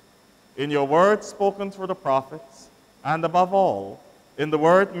people, in your word spoken through the prophets, and above all, in the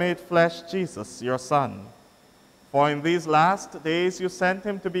Word made flesh, Jesus, your Son. For in these last days you sent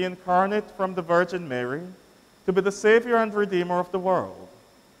him to be incarnate from the Virgin Mary, to be the Savior and Redeemer of the world.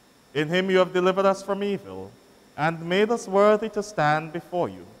 In him you have delivered us from evil, and made us worthy to stand before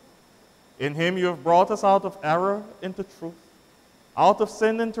you. In him you have brought us out of error into truth, out of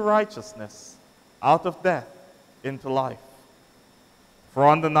sin into righteousness, out of death into life. For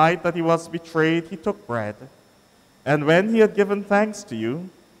on the night that he was betrayed, he took bread, and when he had given thanks to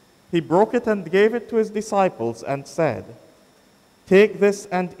you, he broke it and gave it to his disciples and said, "Take this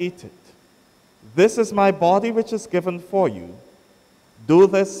and eat it. This is my body which is given for you. Do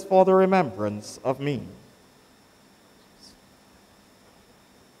this for the remembrance of me."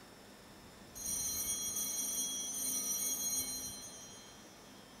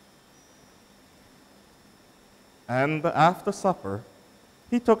 And after supper,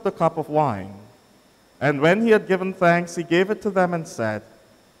 he took the cup of wine, and when he had given thanks, he gave it to them and said,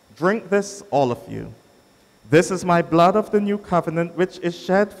 "Drink this, all of you. This is my blood of the new covenant, which is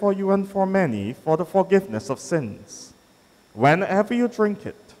shed for you and for many for the forgiveness of sins. Whenever you drink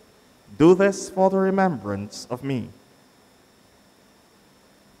it, do this for the remembrance of me."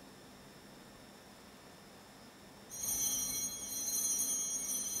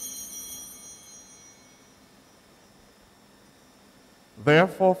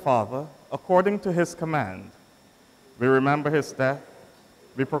 Therefore, Father, according to his command, we remember his death,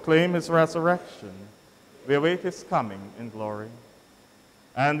 we proclaim his resurrection, we await his coming in glory.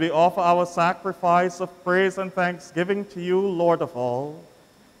 And we offer our sacrifice of praise and thanksgiving to you, Lord of all,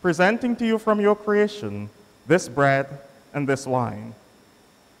 presenting to you from your creation this bread and this wine.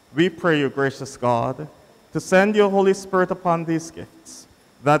 We pray you, gracious God, to send your Holy Spirit upon these gifts,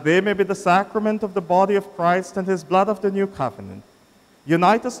 that they may be the sacrament of the body of Christ and his blood of the new covenant.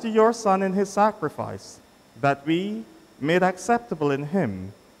 Unite us to your Son in his sacrifice, that we, made acceptable in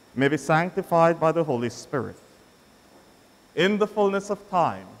him, may be sanctified by the Holy Spirit. In the fullness of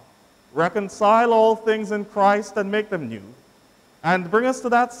time, reconcile all things in Christ and make them new, and bring us to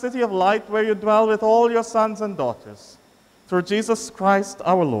that city of light where you dwell with all your sons and daughters, through Jesus Christ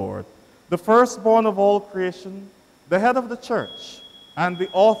our Lord, the firstborn of all creation, the head of the church, and the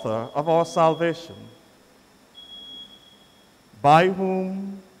author of our salvation, by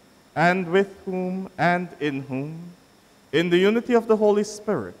whom, and with whom, and in whom, in the unity of the Holy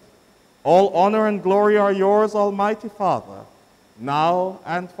Spirit, all honor and glory are yours, Almighty Father, now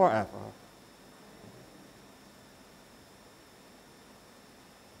and forever.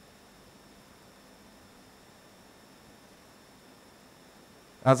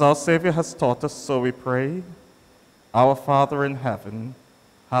 As our Savior has taught us, so we pray. Our Father in heaven,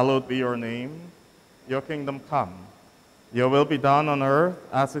 hallowed be your name. Your kingdom come. Your will be done on earth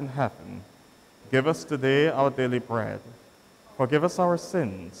as in heaven. Give us today our daily bread. Forgive us our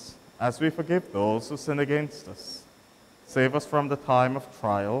sins, as we forgive those who sin against us. Save us from the time of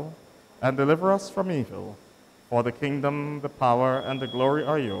trial, and deliver us from evil. For the kingdom, the power, and the glory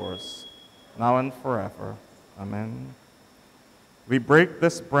are yours, now and forever. Amen. We break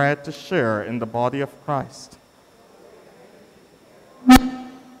this bread to share in the body of Christ.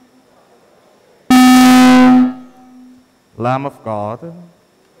 Lamb of God,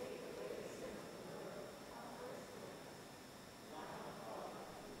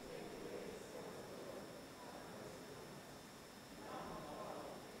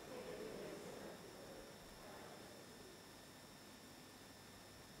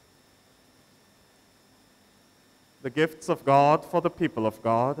 the gifts of God for the people of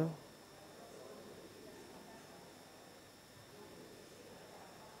God.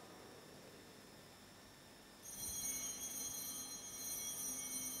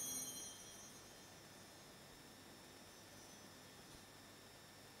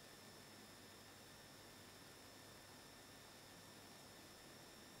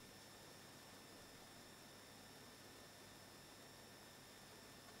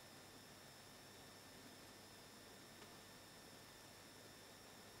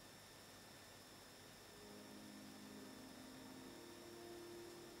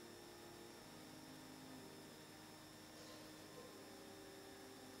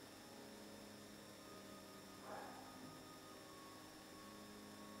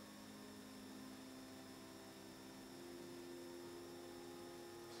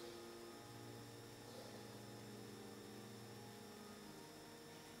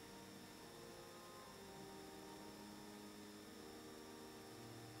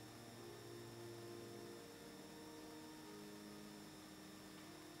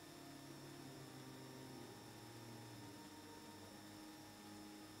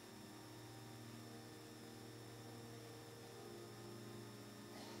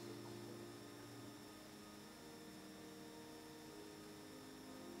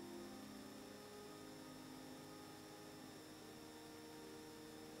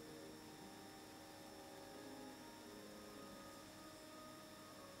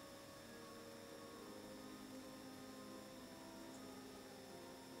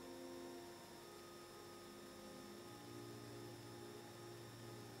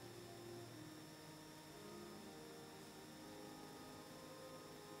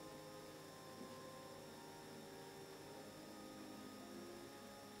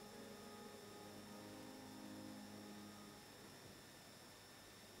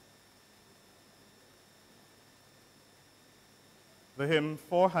 The hymn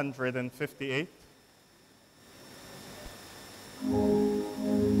 458.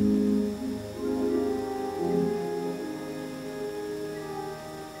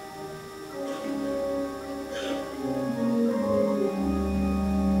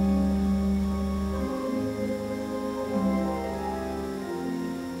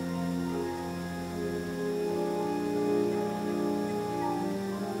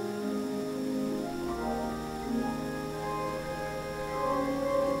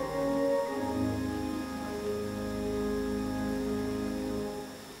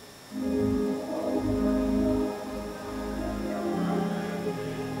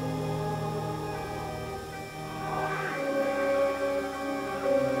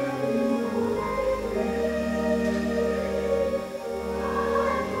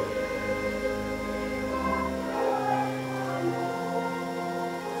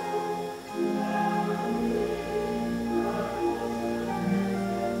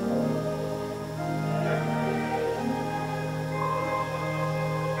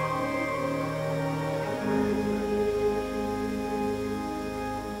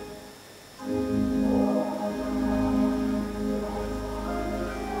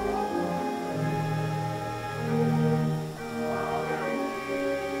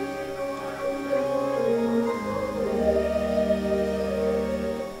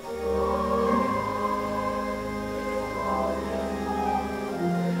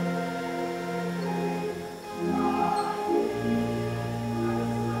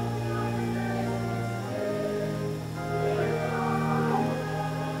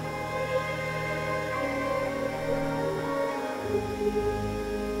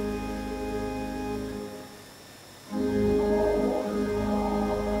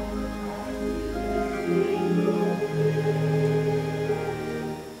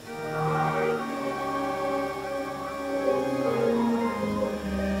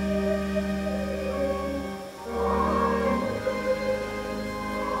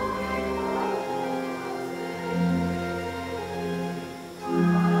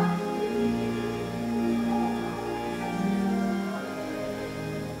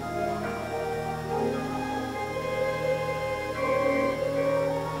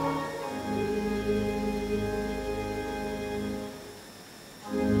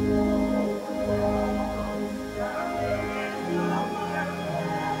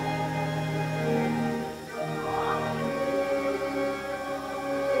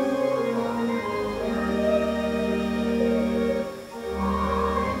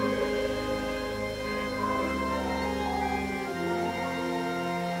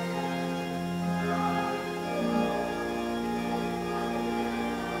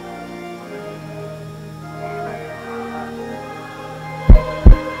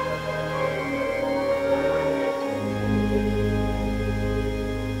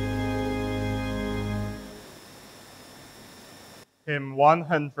 Hymn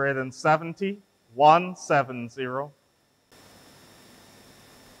 170, 170.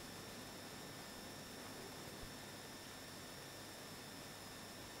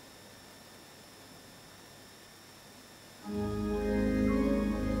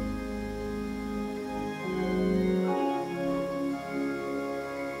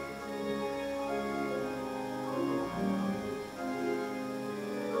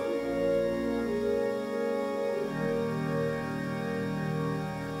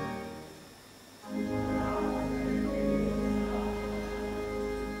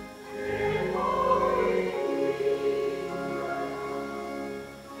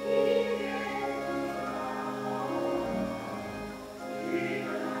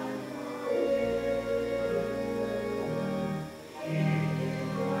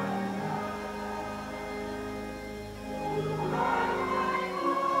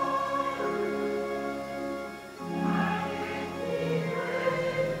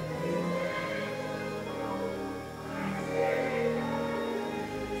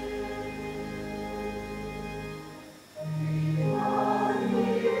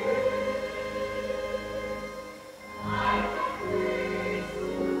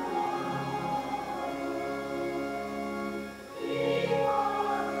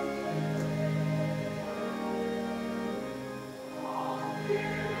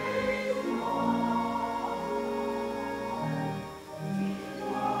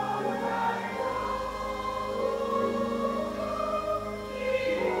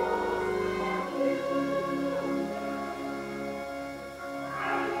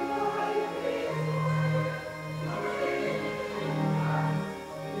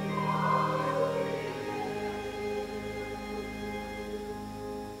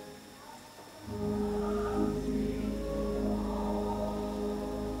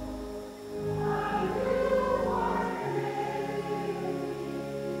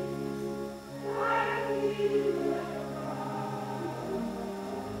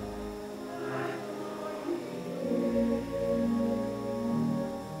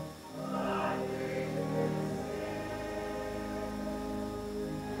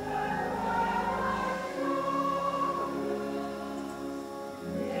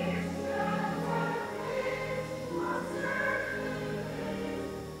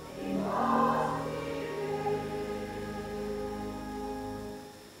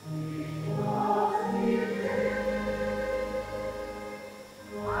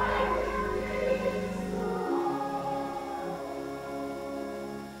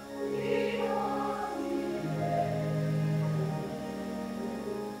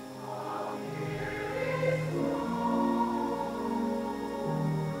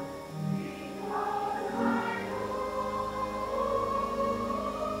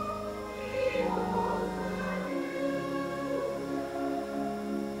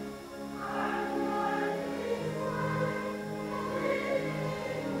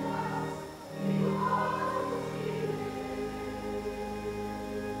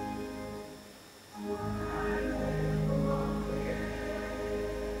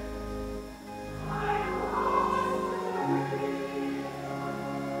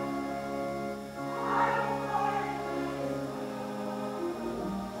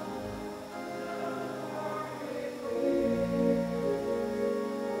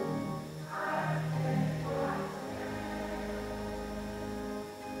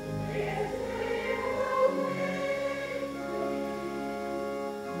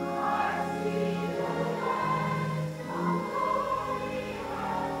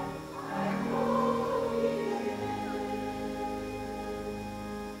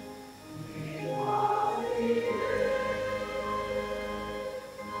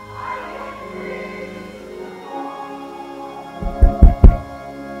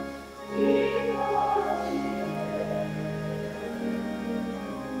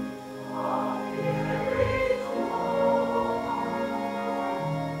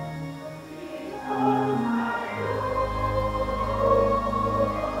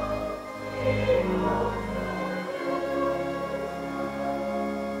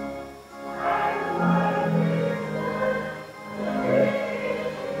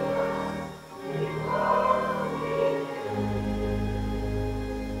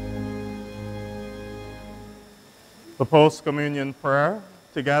 The post-communion prayer,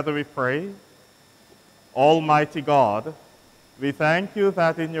 together we pray. Almighty God, we thank you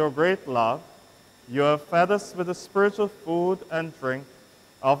that in your great love, you have fed us with the spiritual food and drink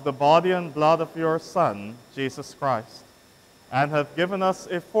of the body and blood of your Son, Jesus Christ, and have given us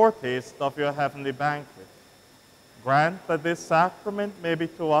a foretaste of your heavenly banquet. Grant that this sacrament may be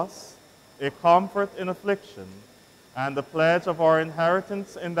to us a comfort in affliction, and the pledge of our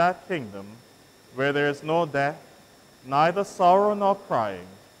inheritance in that kingdom, where there is no death, neither sorrow nor crying,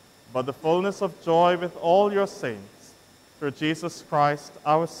 but the fullness of joy with all your saints, through Jesus Christ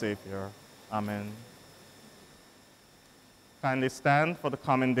our Savior. Amen. Kindly stand for the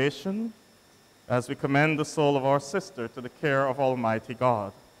commendation as we commend the soul of our sister to the care of Almighty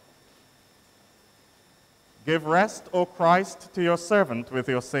God. Give rest, O Christ, to your servant with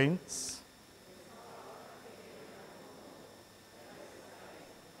your saints.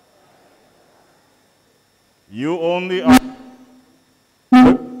 You only are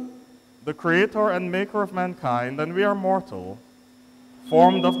the creator and maker of mankind, and we are mortal,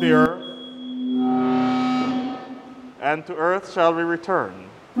 formed of the earth, and to earth shall we return.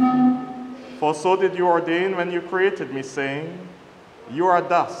 For so did you ordain when you created me, saying, you are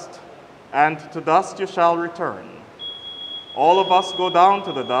dust, and to dust you shall return. All of us go down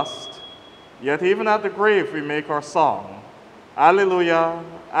to the dust, yet even at the grave we make our song. Alleluia,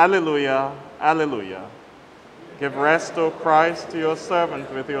 alleluia, alleluia. Give rest, O Christ, to your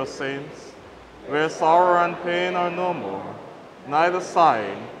servant with your saints, where sorrow and pain are no more, neither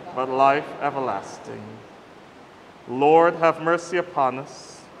sighing, but life everlasting. Lord, have mercy upon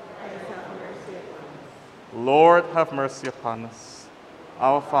us. Lord, have mercy upon us.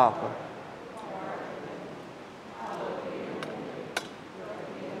 Our Father,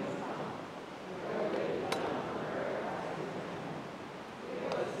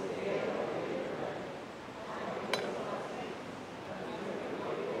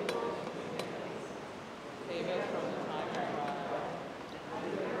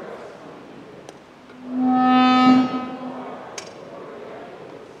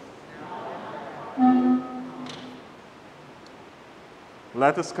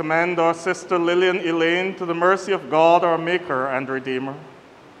 let us commend our sister Lilian Elaine to the mercy of God, our Maker and Redeemer.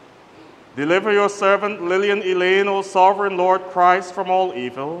 Deliver your servant Lilian Elaine, O sovereign Lord Christ, from all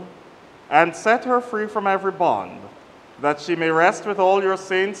evil, and set her free from every bond, that she may rest with all your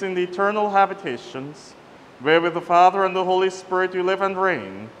saints in the eternal habitations, where with the Father and the Holy Spirit you live and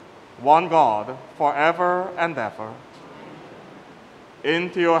reign, one God, forever and ever.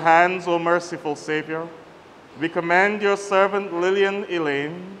 Into your hands, O merciful Savior, we commend your servant Lilian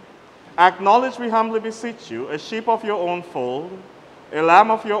Elaine. Acknowledge, we humbly beseech you, a sheep of your own fold, a lamb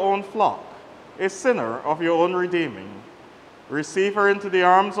of your own flock, a sinner of your own redeeming. Receive her into the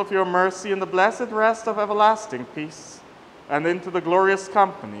arms of your mercy in the blessed rest of everlasting peace, and into the glorious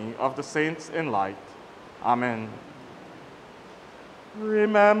company of the saints in light. Amen.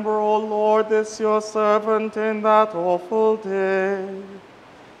 Remember, O Lord, this your servant in that awful day,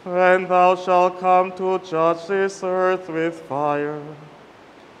 when thou shalt come to judge this earth with fire.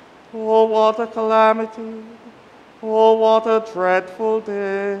 Oh, what a calamity! Oh, what a dreadful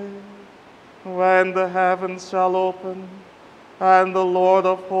day, when the heavens shall open, and the Lord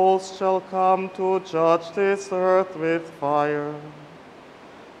of hosts shall come to judge this earth with fire.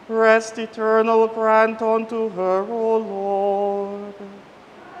 Rest eternal grant unto her, O Lord.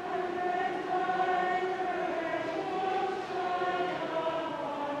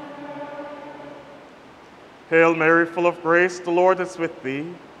 Hail Mary, full of grace, the Lord is with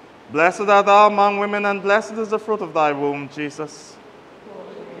thee. Blessed art thou among women, and blessed is the fruit of thy womb, Jesus.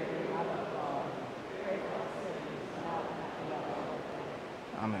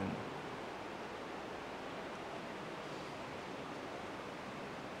 Amen.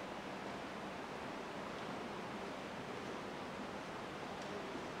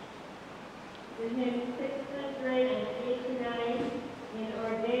 The hymn 689 in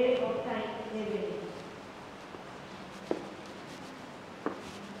our day of thanksgiving.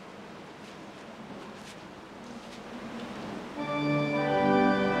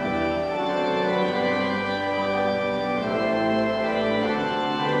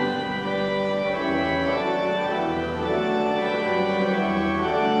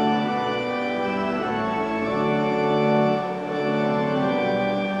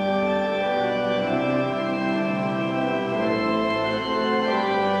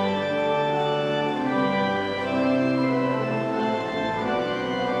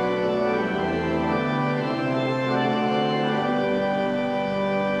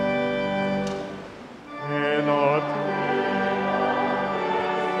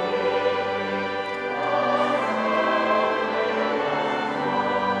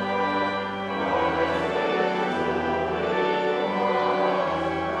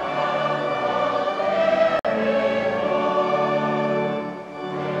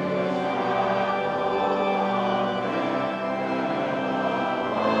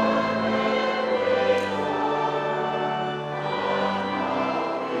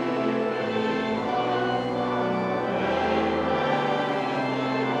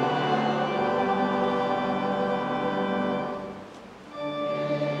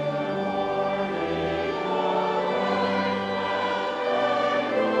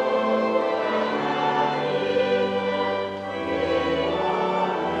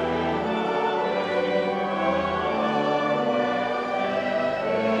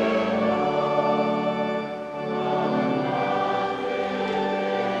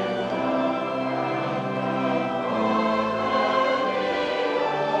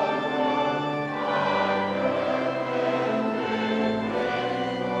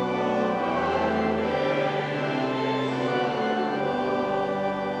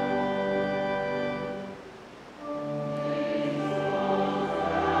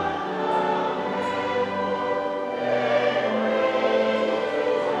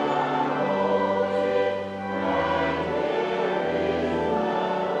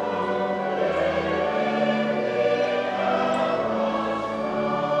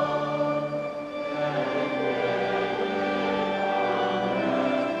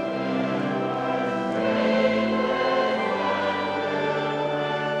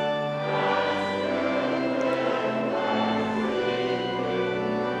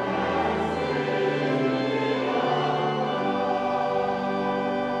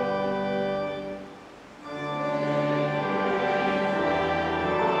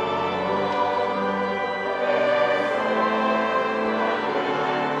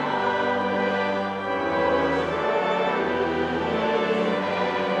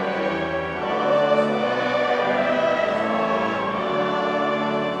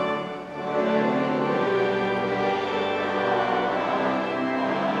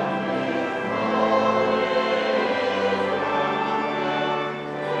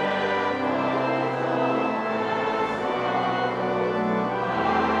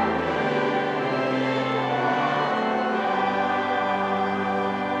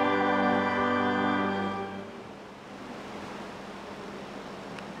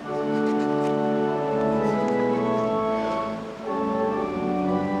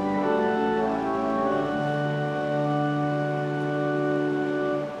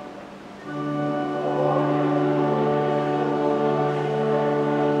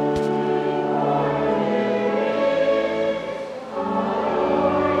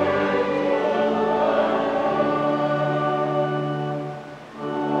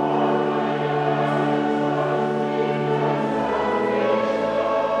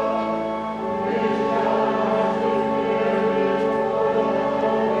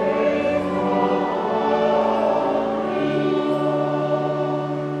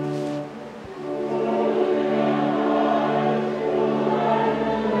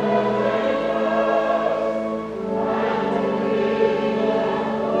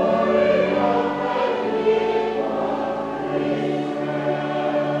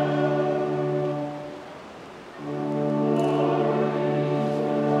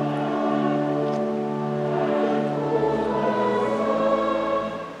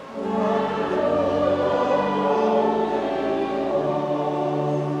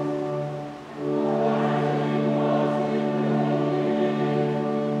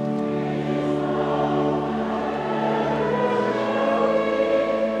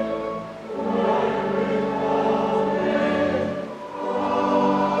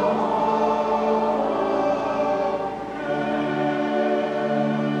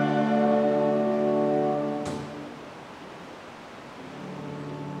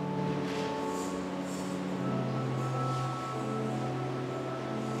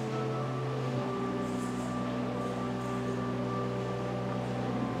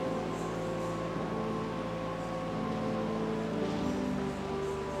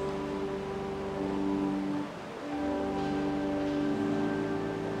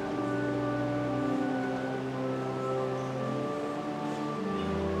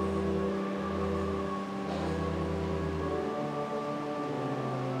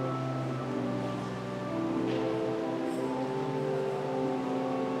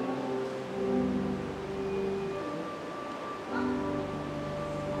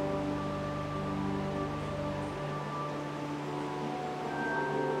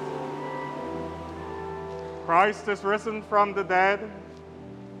 Christ is risen from the dead,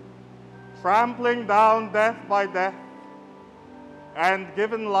 trampling down death by death, and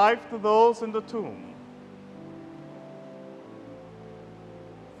given life to those in the tomb.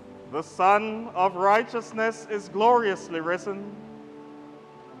 The Sun of Righteousness is gloriously risen,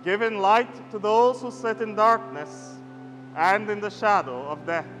 giving light to those who sit in darkness and in the shadow of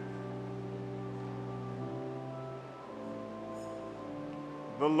death.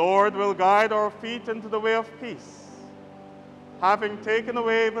 The Lord will guide our feet into the way of peace, having taken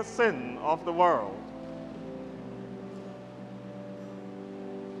away the sin of the world.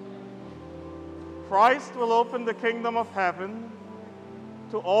 Christ will open the kingdom of heaven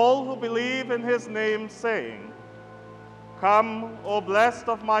to all who believe in his name, saying, "Come, O blessed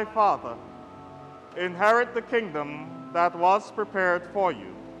of my Father, inherit the kingdom that was prepared for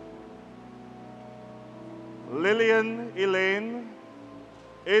you." Lilian, Elaine,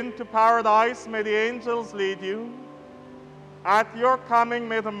 into paradise may the angels lead you. At your coming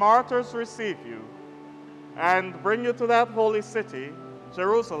may the martyrs receive you and bring you to that holy city,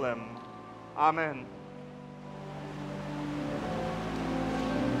 Jerusalem. Amen.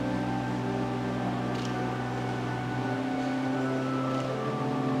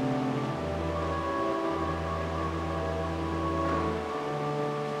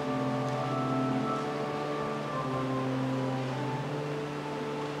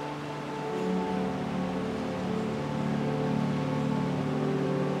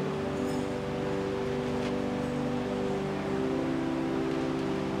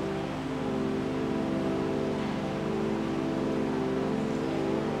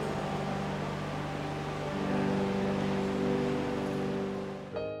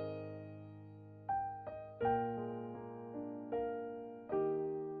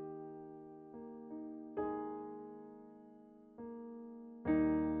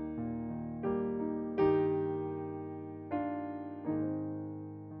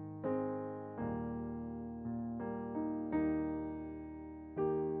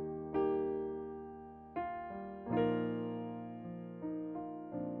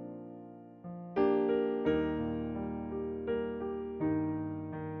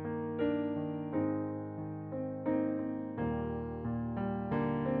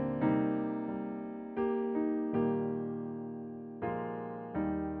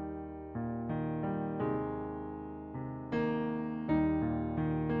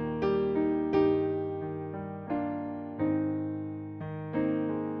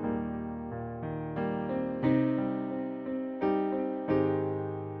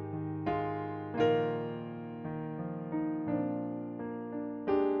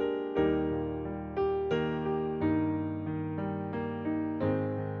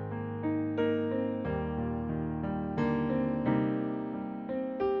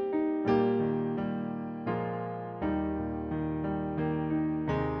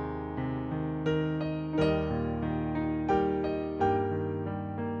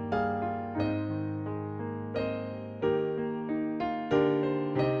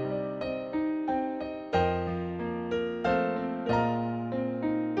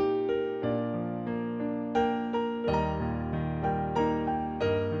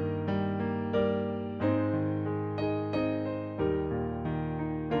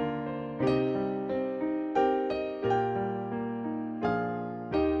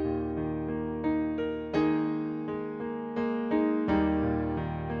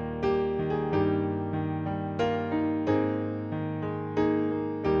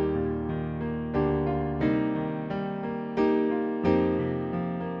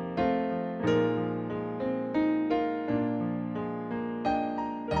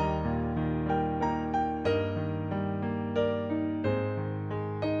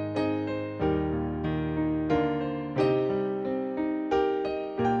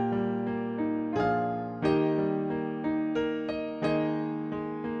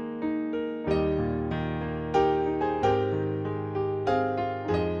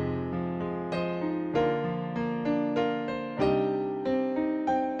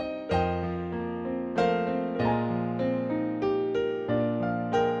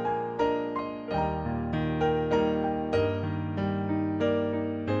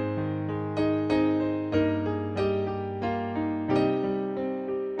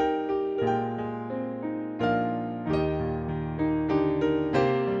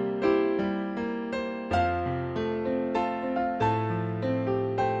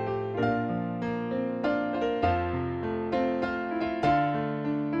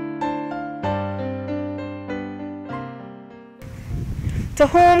 To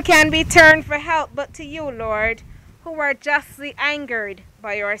whom can we turn for help but to you, Lord, who are justly angered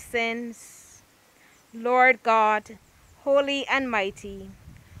by our sins? Lord God, holy and mighty,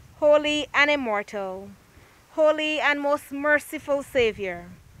 holy and immortal, holy and most merciful Savior,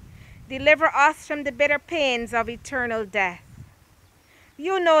 deliver us from the bitter pains of eternal death.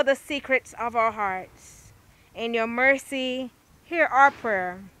 You know the secrets of our hearts. In your mercy, hear our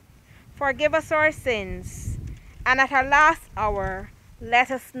prayer. Forgive us our sins, and at our last hour, let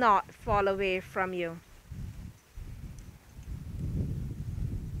us not fall away from you.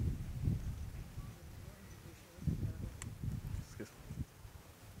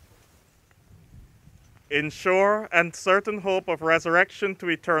 In sure and certain hope of resurrection to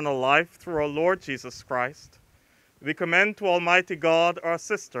eternal life through our Lord Jesus Christ, we commend to Almighty God our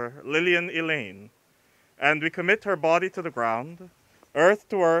sister, Lilian Elaine, and we commit her body to the ground, earth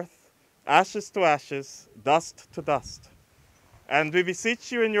to earth, ashes to ashes, dust to dust. And we beseech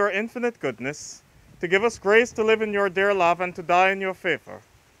you in your infinite goodness to give us grace to live in your dear love and to die in your favor,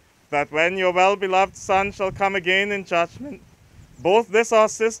 that when your well-beloved Son shall come again in judgment, both this our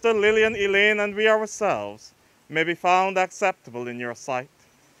sister Lilian Elaine and we ourselves may be found acceptable in your sight.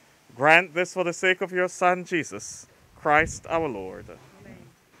 Grant this for the sake of your Son, Jesus, Christ our Lord. Amen.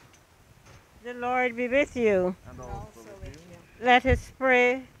 The Lord be with you. And also with you. Let us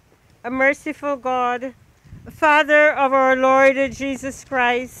pray. A merciful God, Father of our Lord Jesus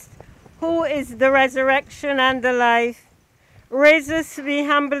Christ, who is the resurrection and the life, raise us, we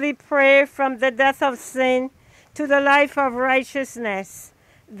humbly pray, from the death of sin to the life of righteousness,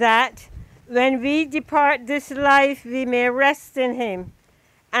 that when we depart this life we may rest in him,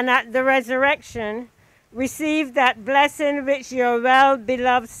 and at the resurrection receive that blessing which your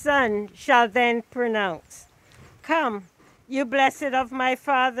well-beloved Son shall then pronounce. Come, you blessed of my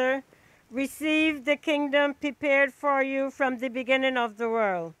Father, receive the kingdom prepared for you from the beginning of the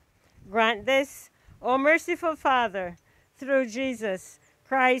world. Grant this, O merciful Father, through Jesus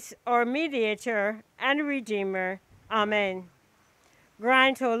Christ, our mediator and redeemer. Amen.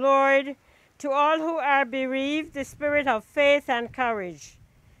 Grant, O Lord, to all who are bereaved the spirit of faith and courage,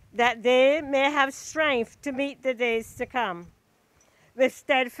 that they may have strength to meet the days to come with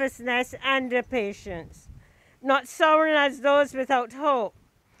steadfastness and patience, not sorrowing as those without hope,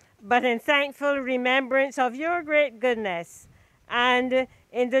 but in thankful remembrance of your great goodness, and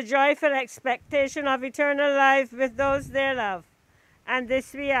in the joyful expectation of eternal life with those they love. And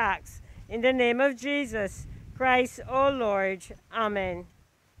this we ask in the name of Jesus Christ, O Lord. Amen.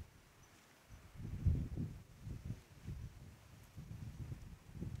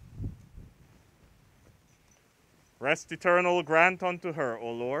 Rest eternal grant unto her,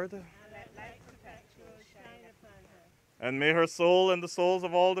 O Lord. And let light perpetual shine upon her. And may her soul and the souls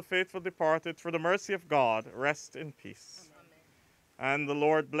of all the faithful departed, for the mercy of God, rest in peace. Amen. And the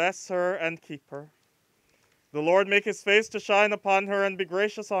Lord bless her and keep her. The Lord make his face to shine upon her and be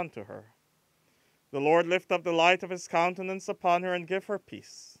gracious unto her. The Lord lift up the light of his countenance upon her and give her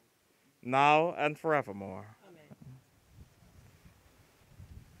peace, now and forevermore.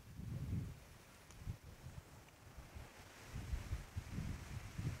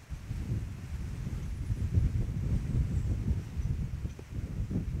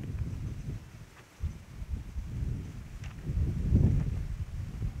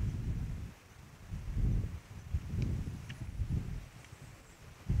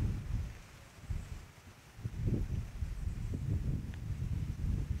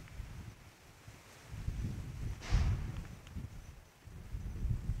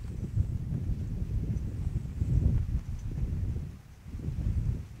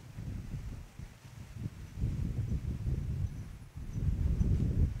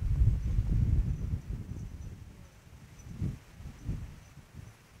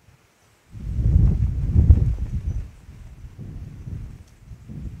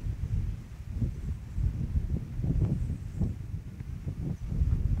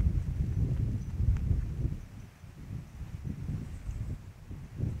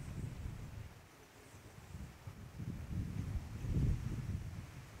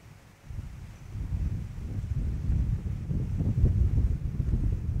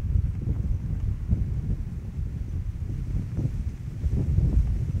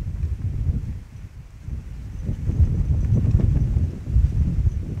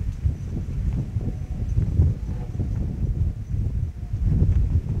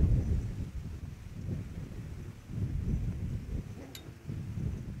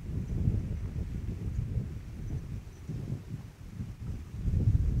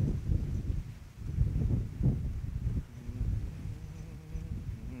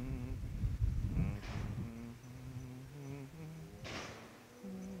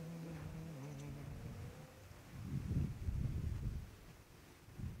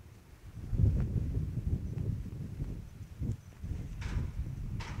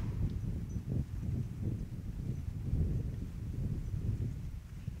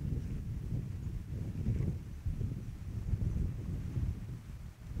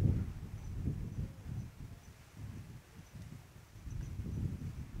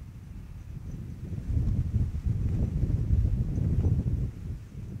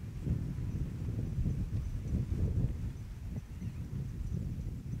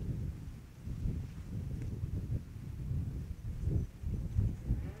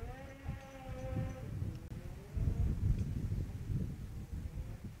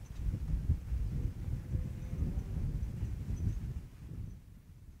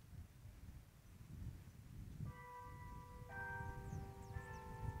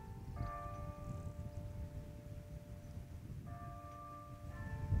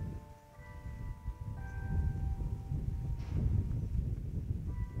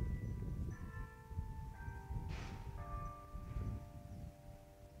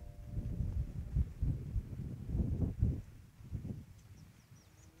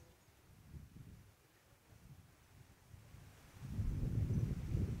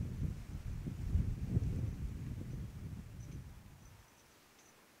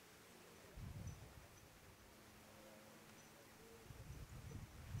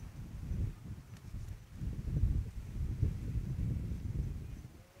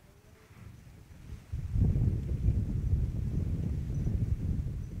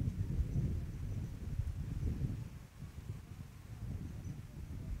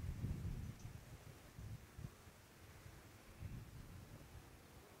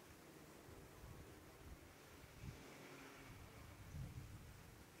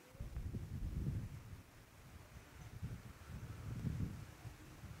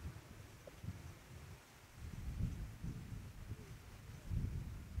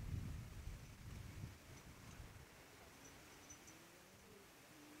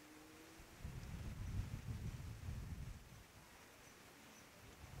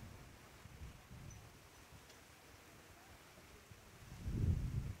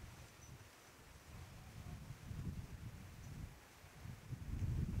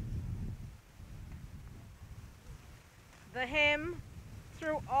 The hymn,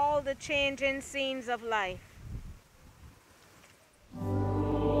 Through All the Changing Scenes of Life.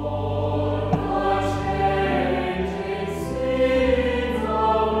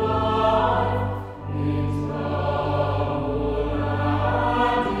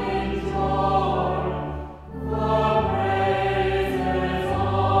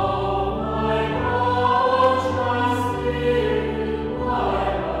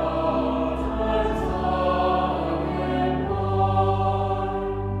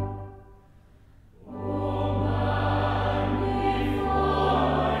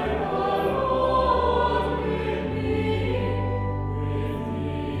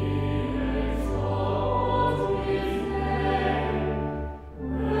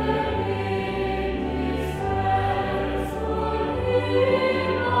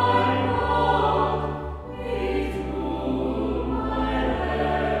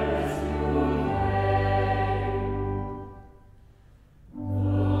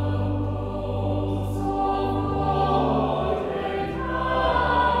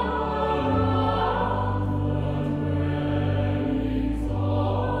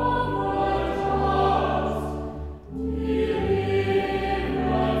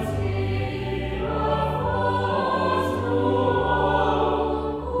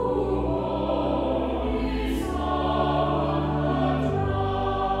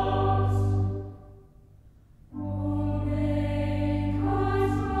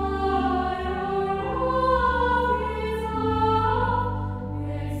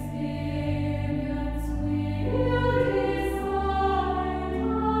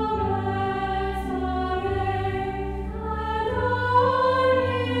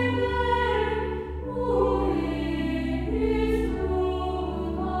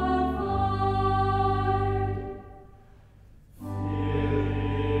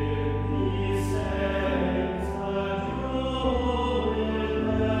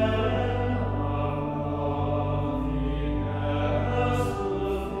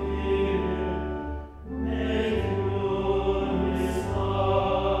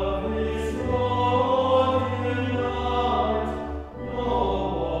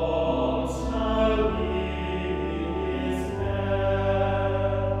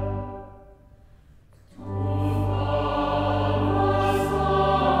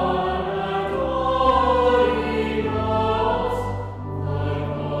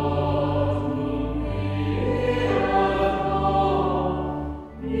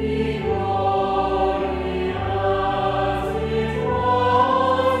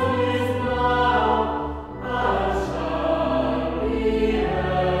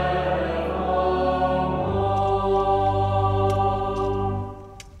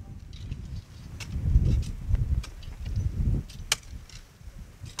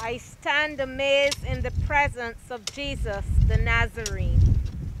 I stand amazed in the presence of Jesus the Nazarene.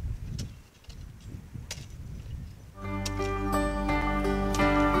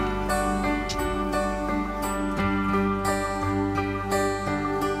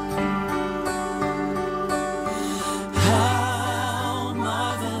 How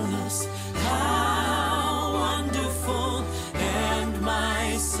marvelous, how wonderful, and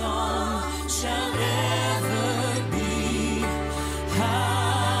my song shall ever be.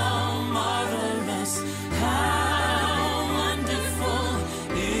 How marvelous, how wonderful,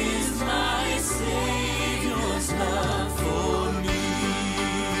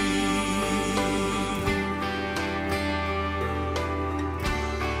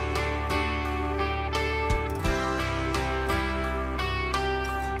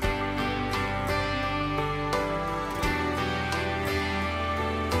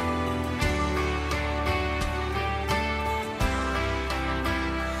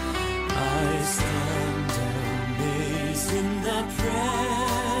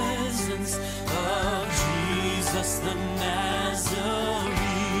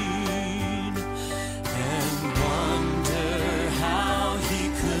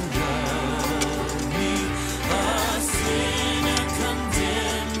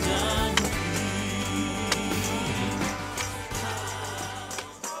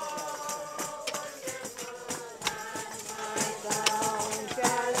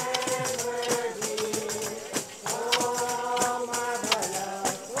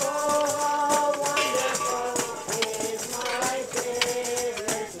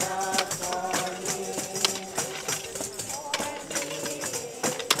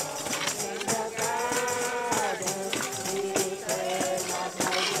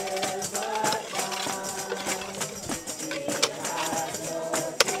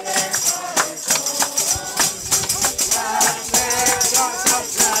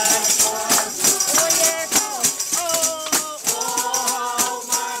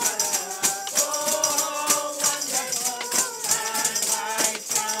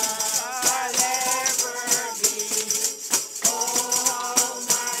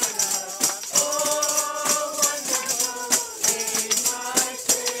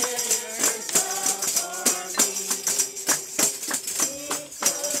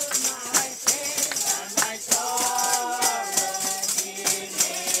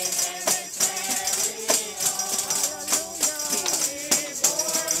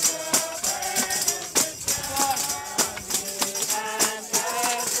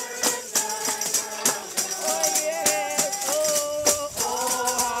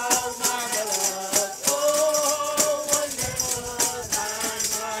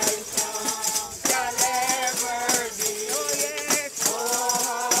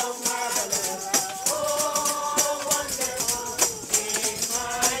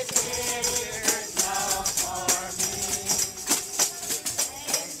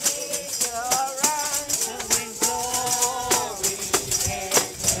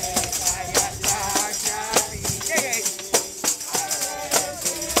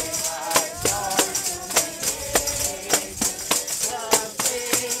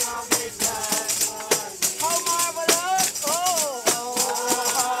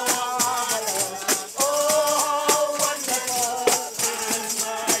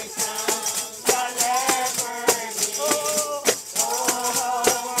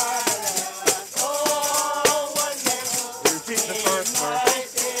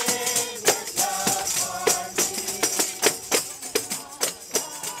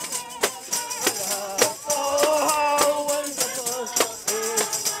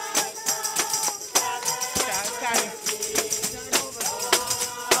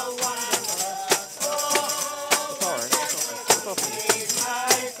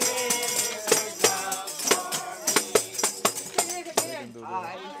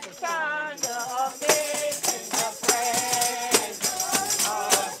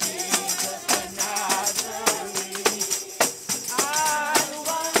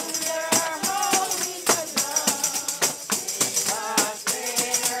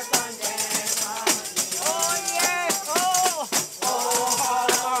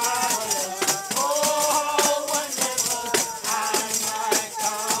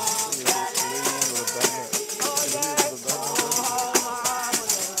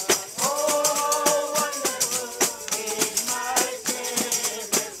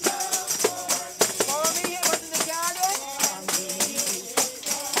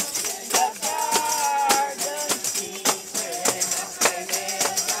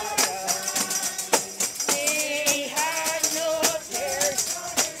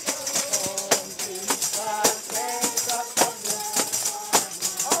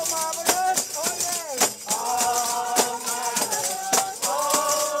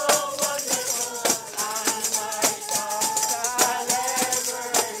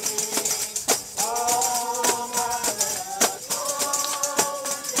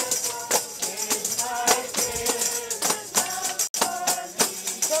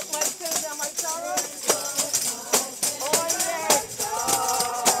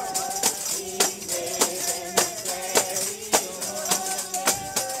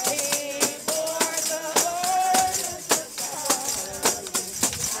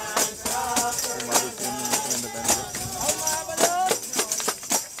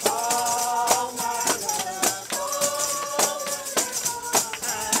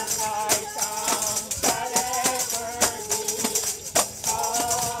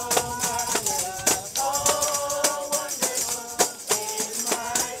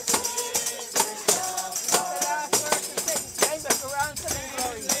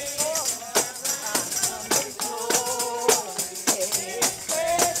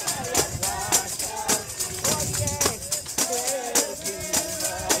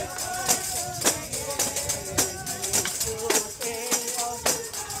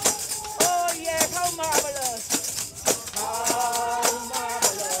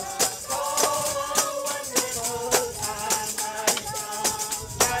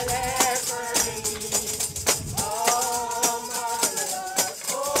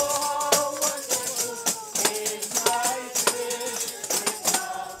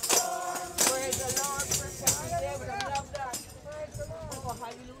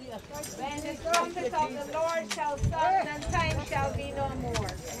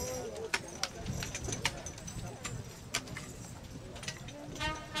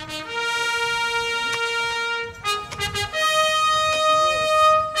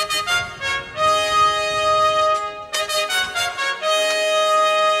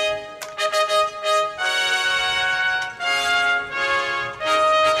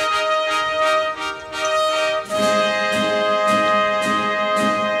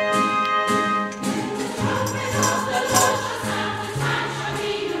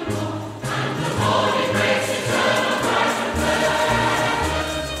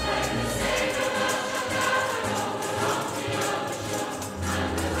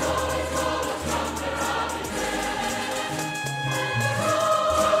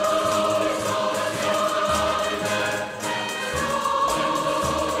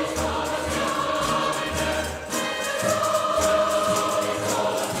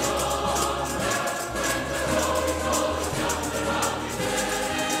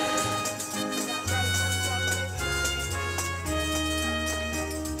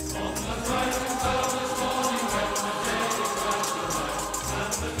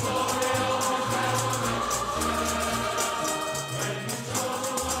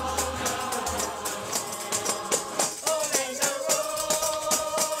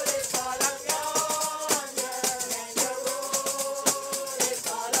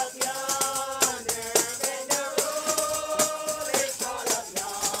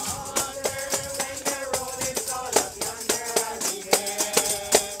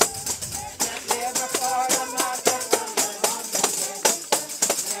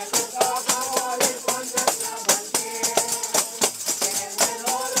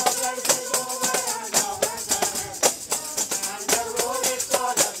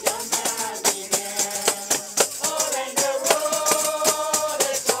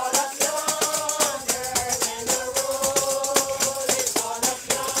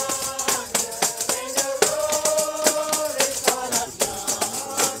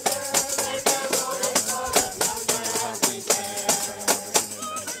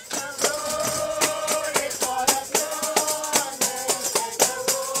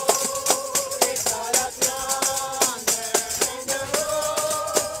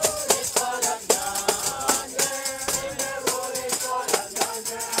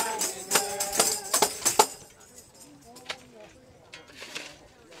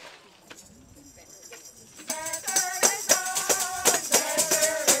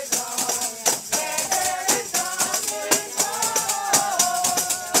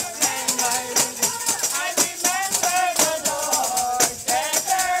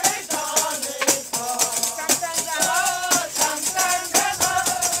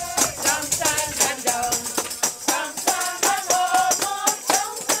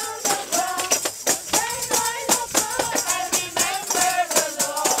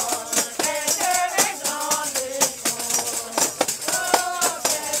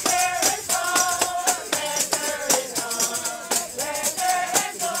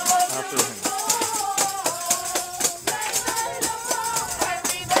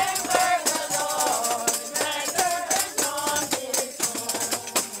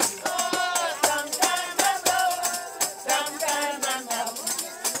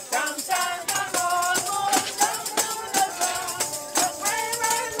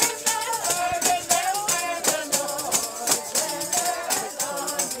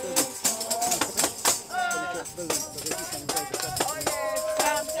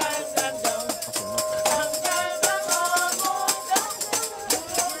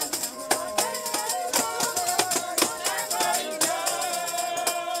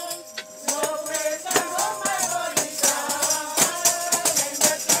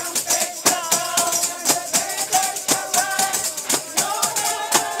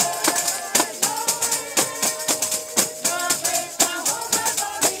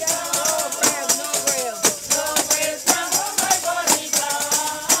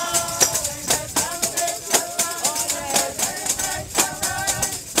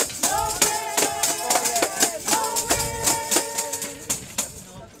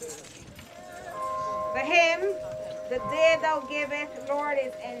 thou givest, Lord,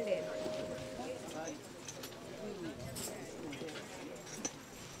 is ended.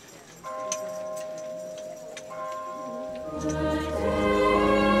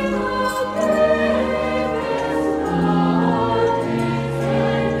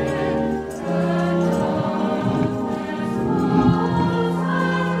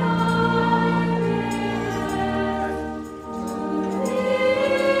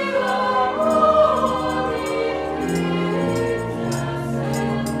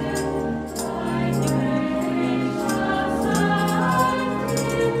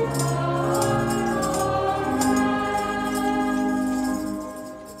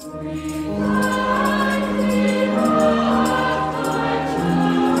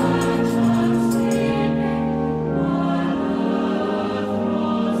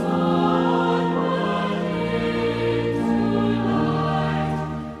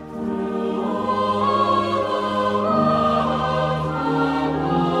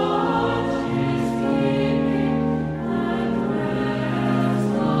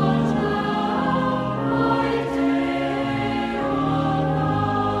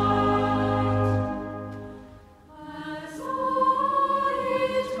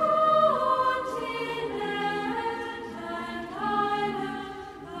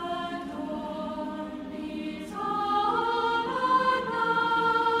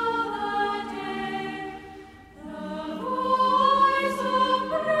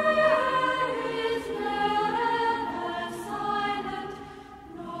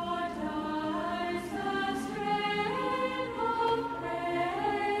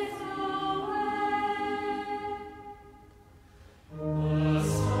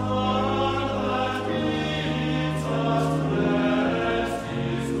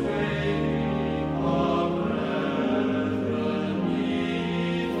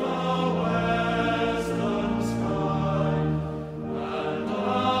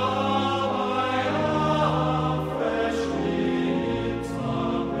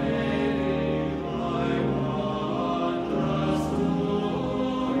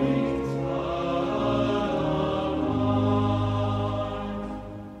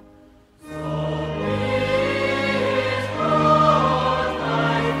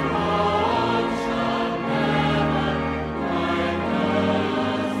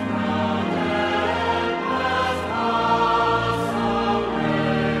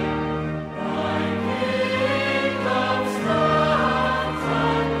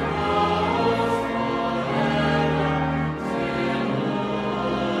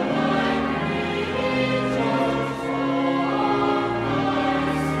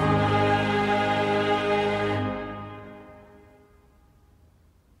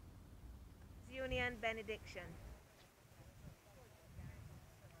 Benediction.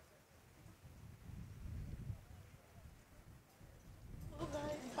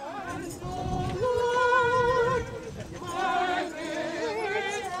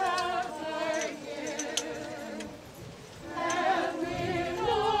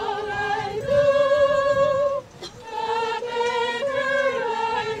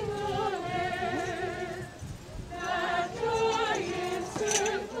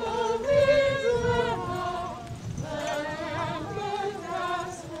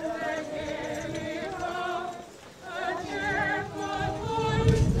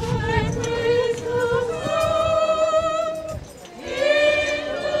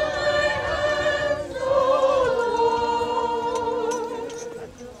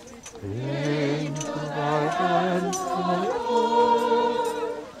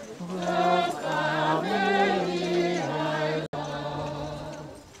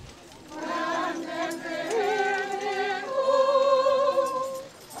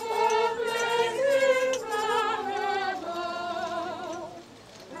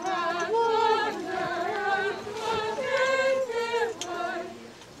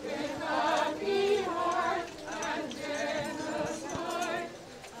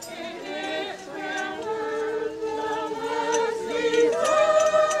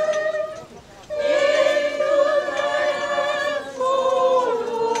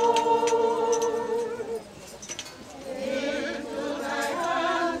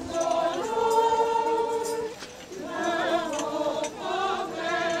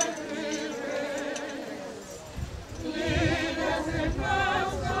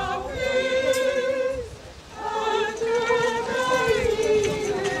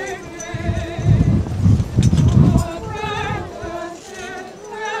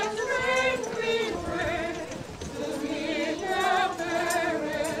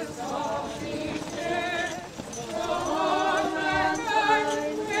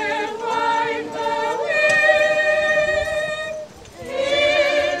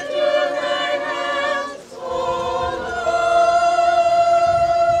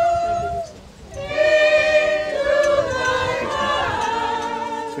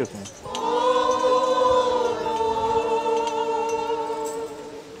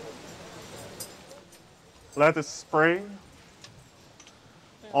 Let us pray.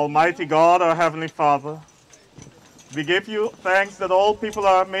 Almighty God, our Heavenly Father, we give you thanks that all people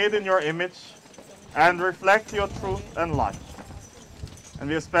are made in your image and reflect your truth and light. And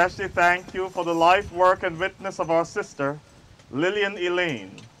we especially thank you for the life, work, and witness of our sister, Lilian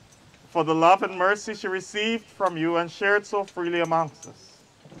Elaine, for the love and mercy she received from you and shared so freely amongst us.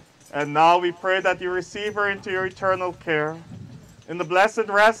 And now we pray that you receive her into your eternal care, in the blessed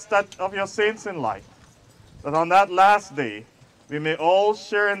rest of your saints in light, that on that last day we may all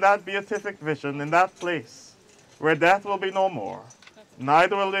share in that beatific vision, in that place where death will be no more,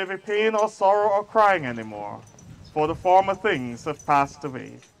 neither will there be pain or sorrow or crying anymore, for the former things have passed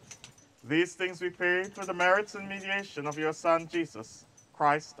away. These things we pray through the merits and mediation of your Son, Jesus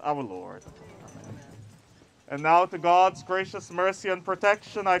Christ our Lord. Amen. And now to God's gracious mercy and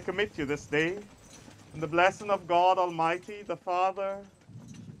protection I commit you this day, and the blessing of God Almighty, the Father,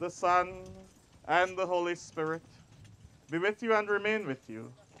 the Son, and the Holy Spirit be with you and remain with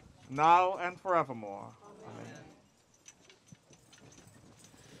you, now and forevermore.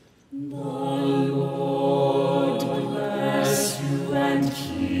 Amen. The Lord bless you and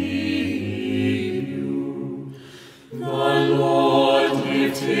keep you. The Lord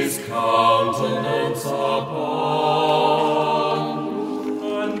lift his countenance upon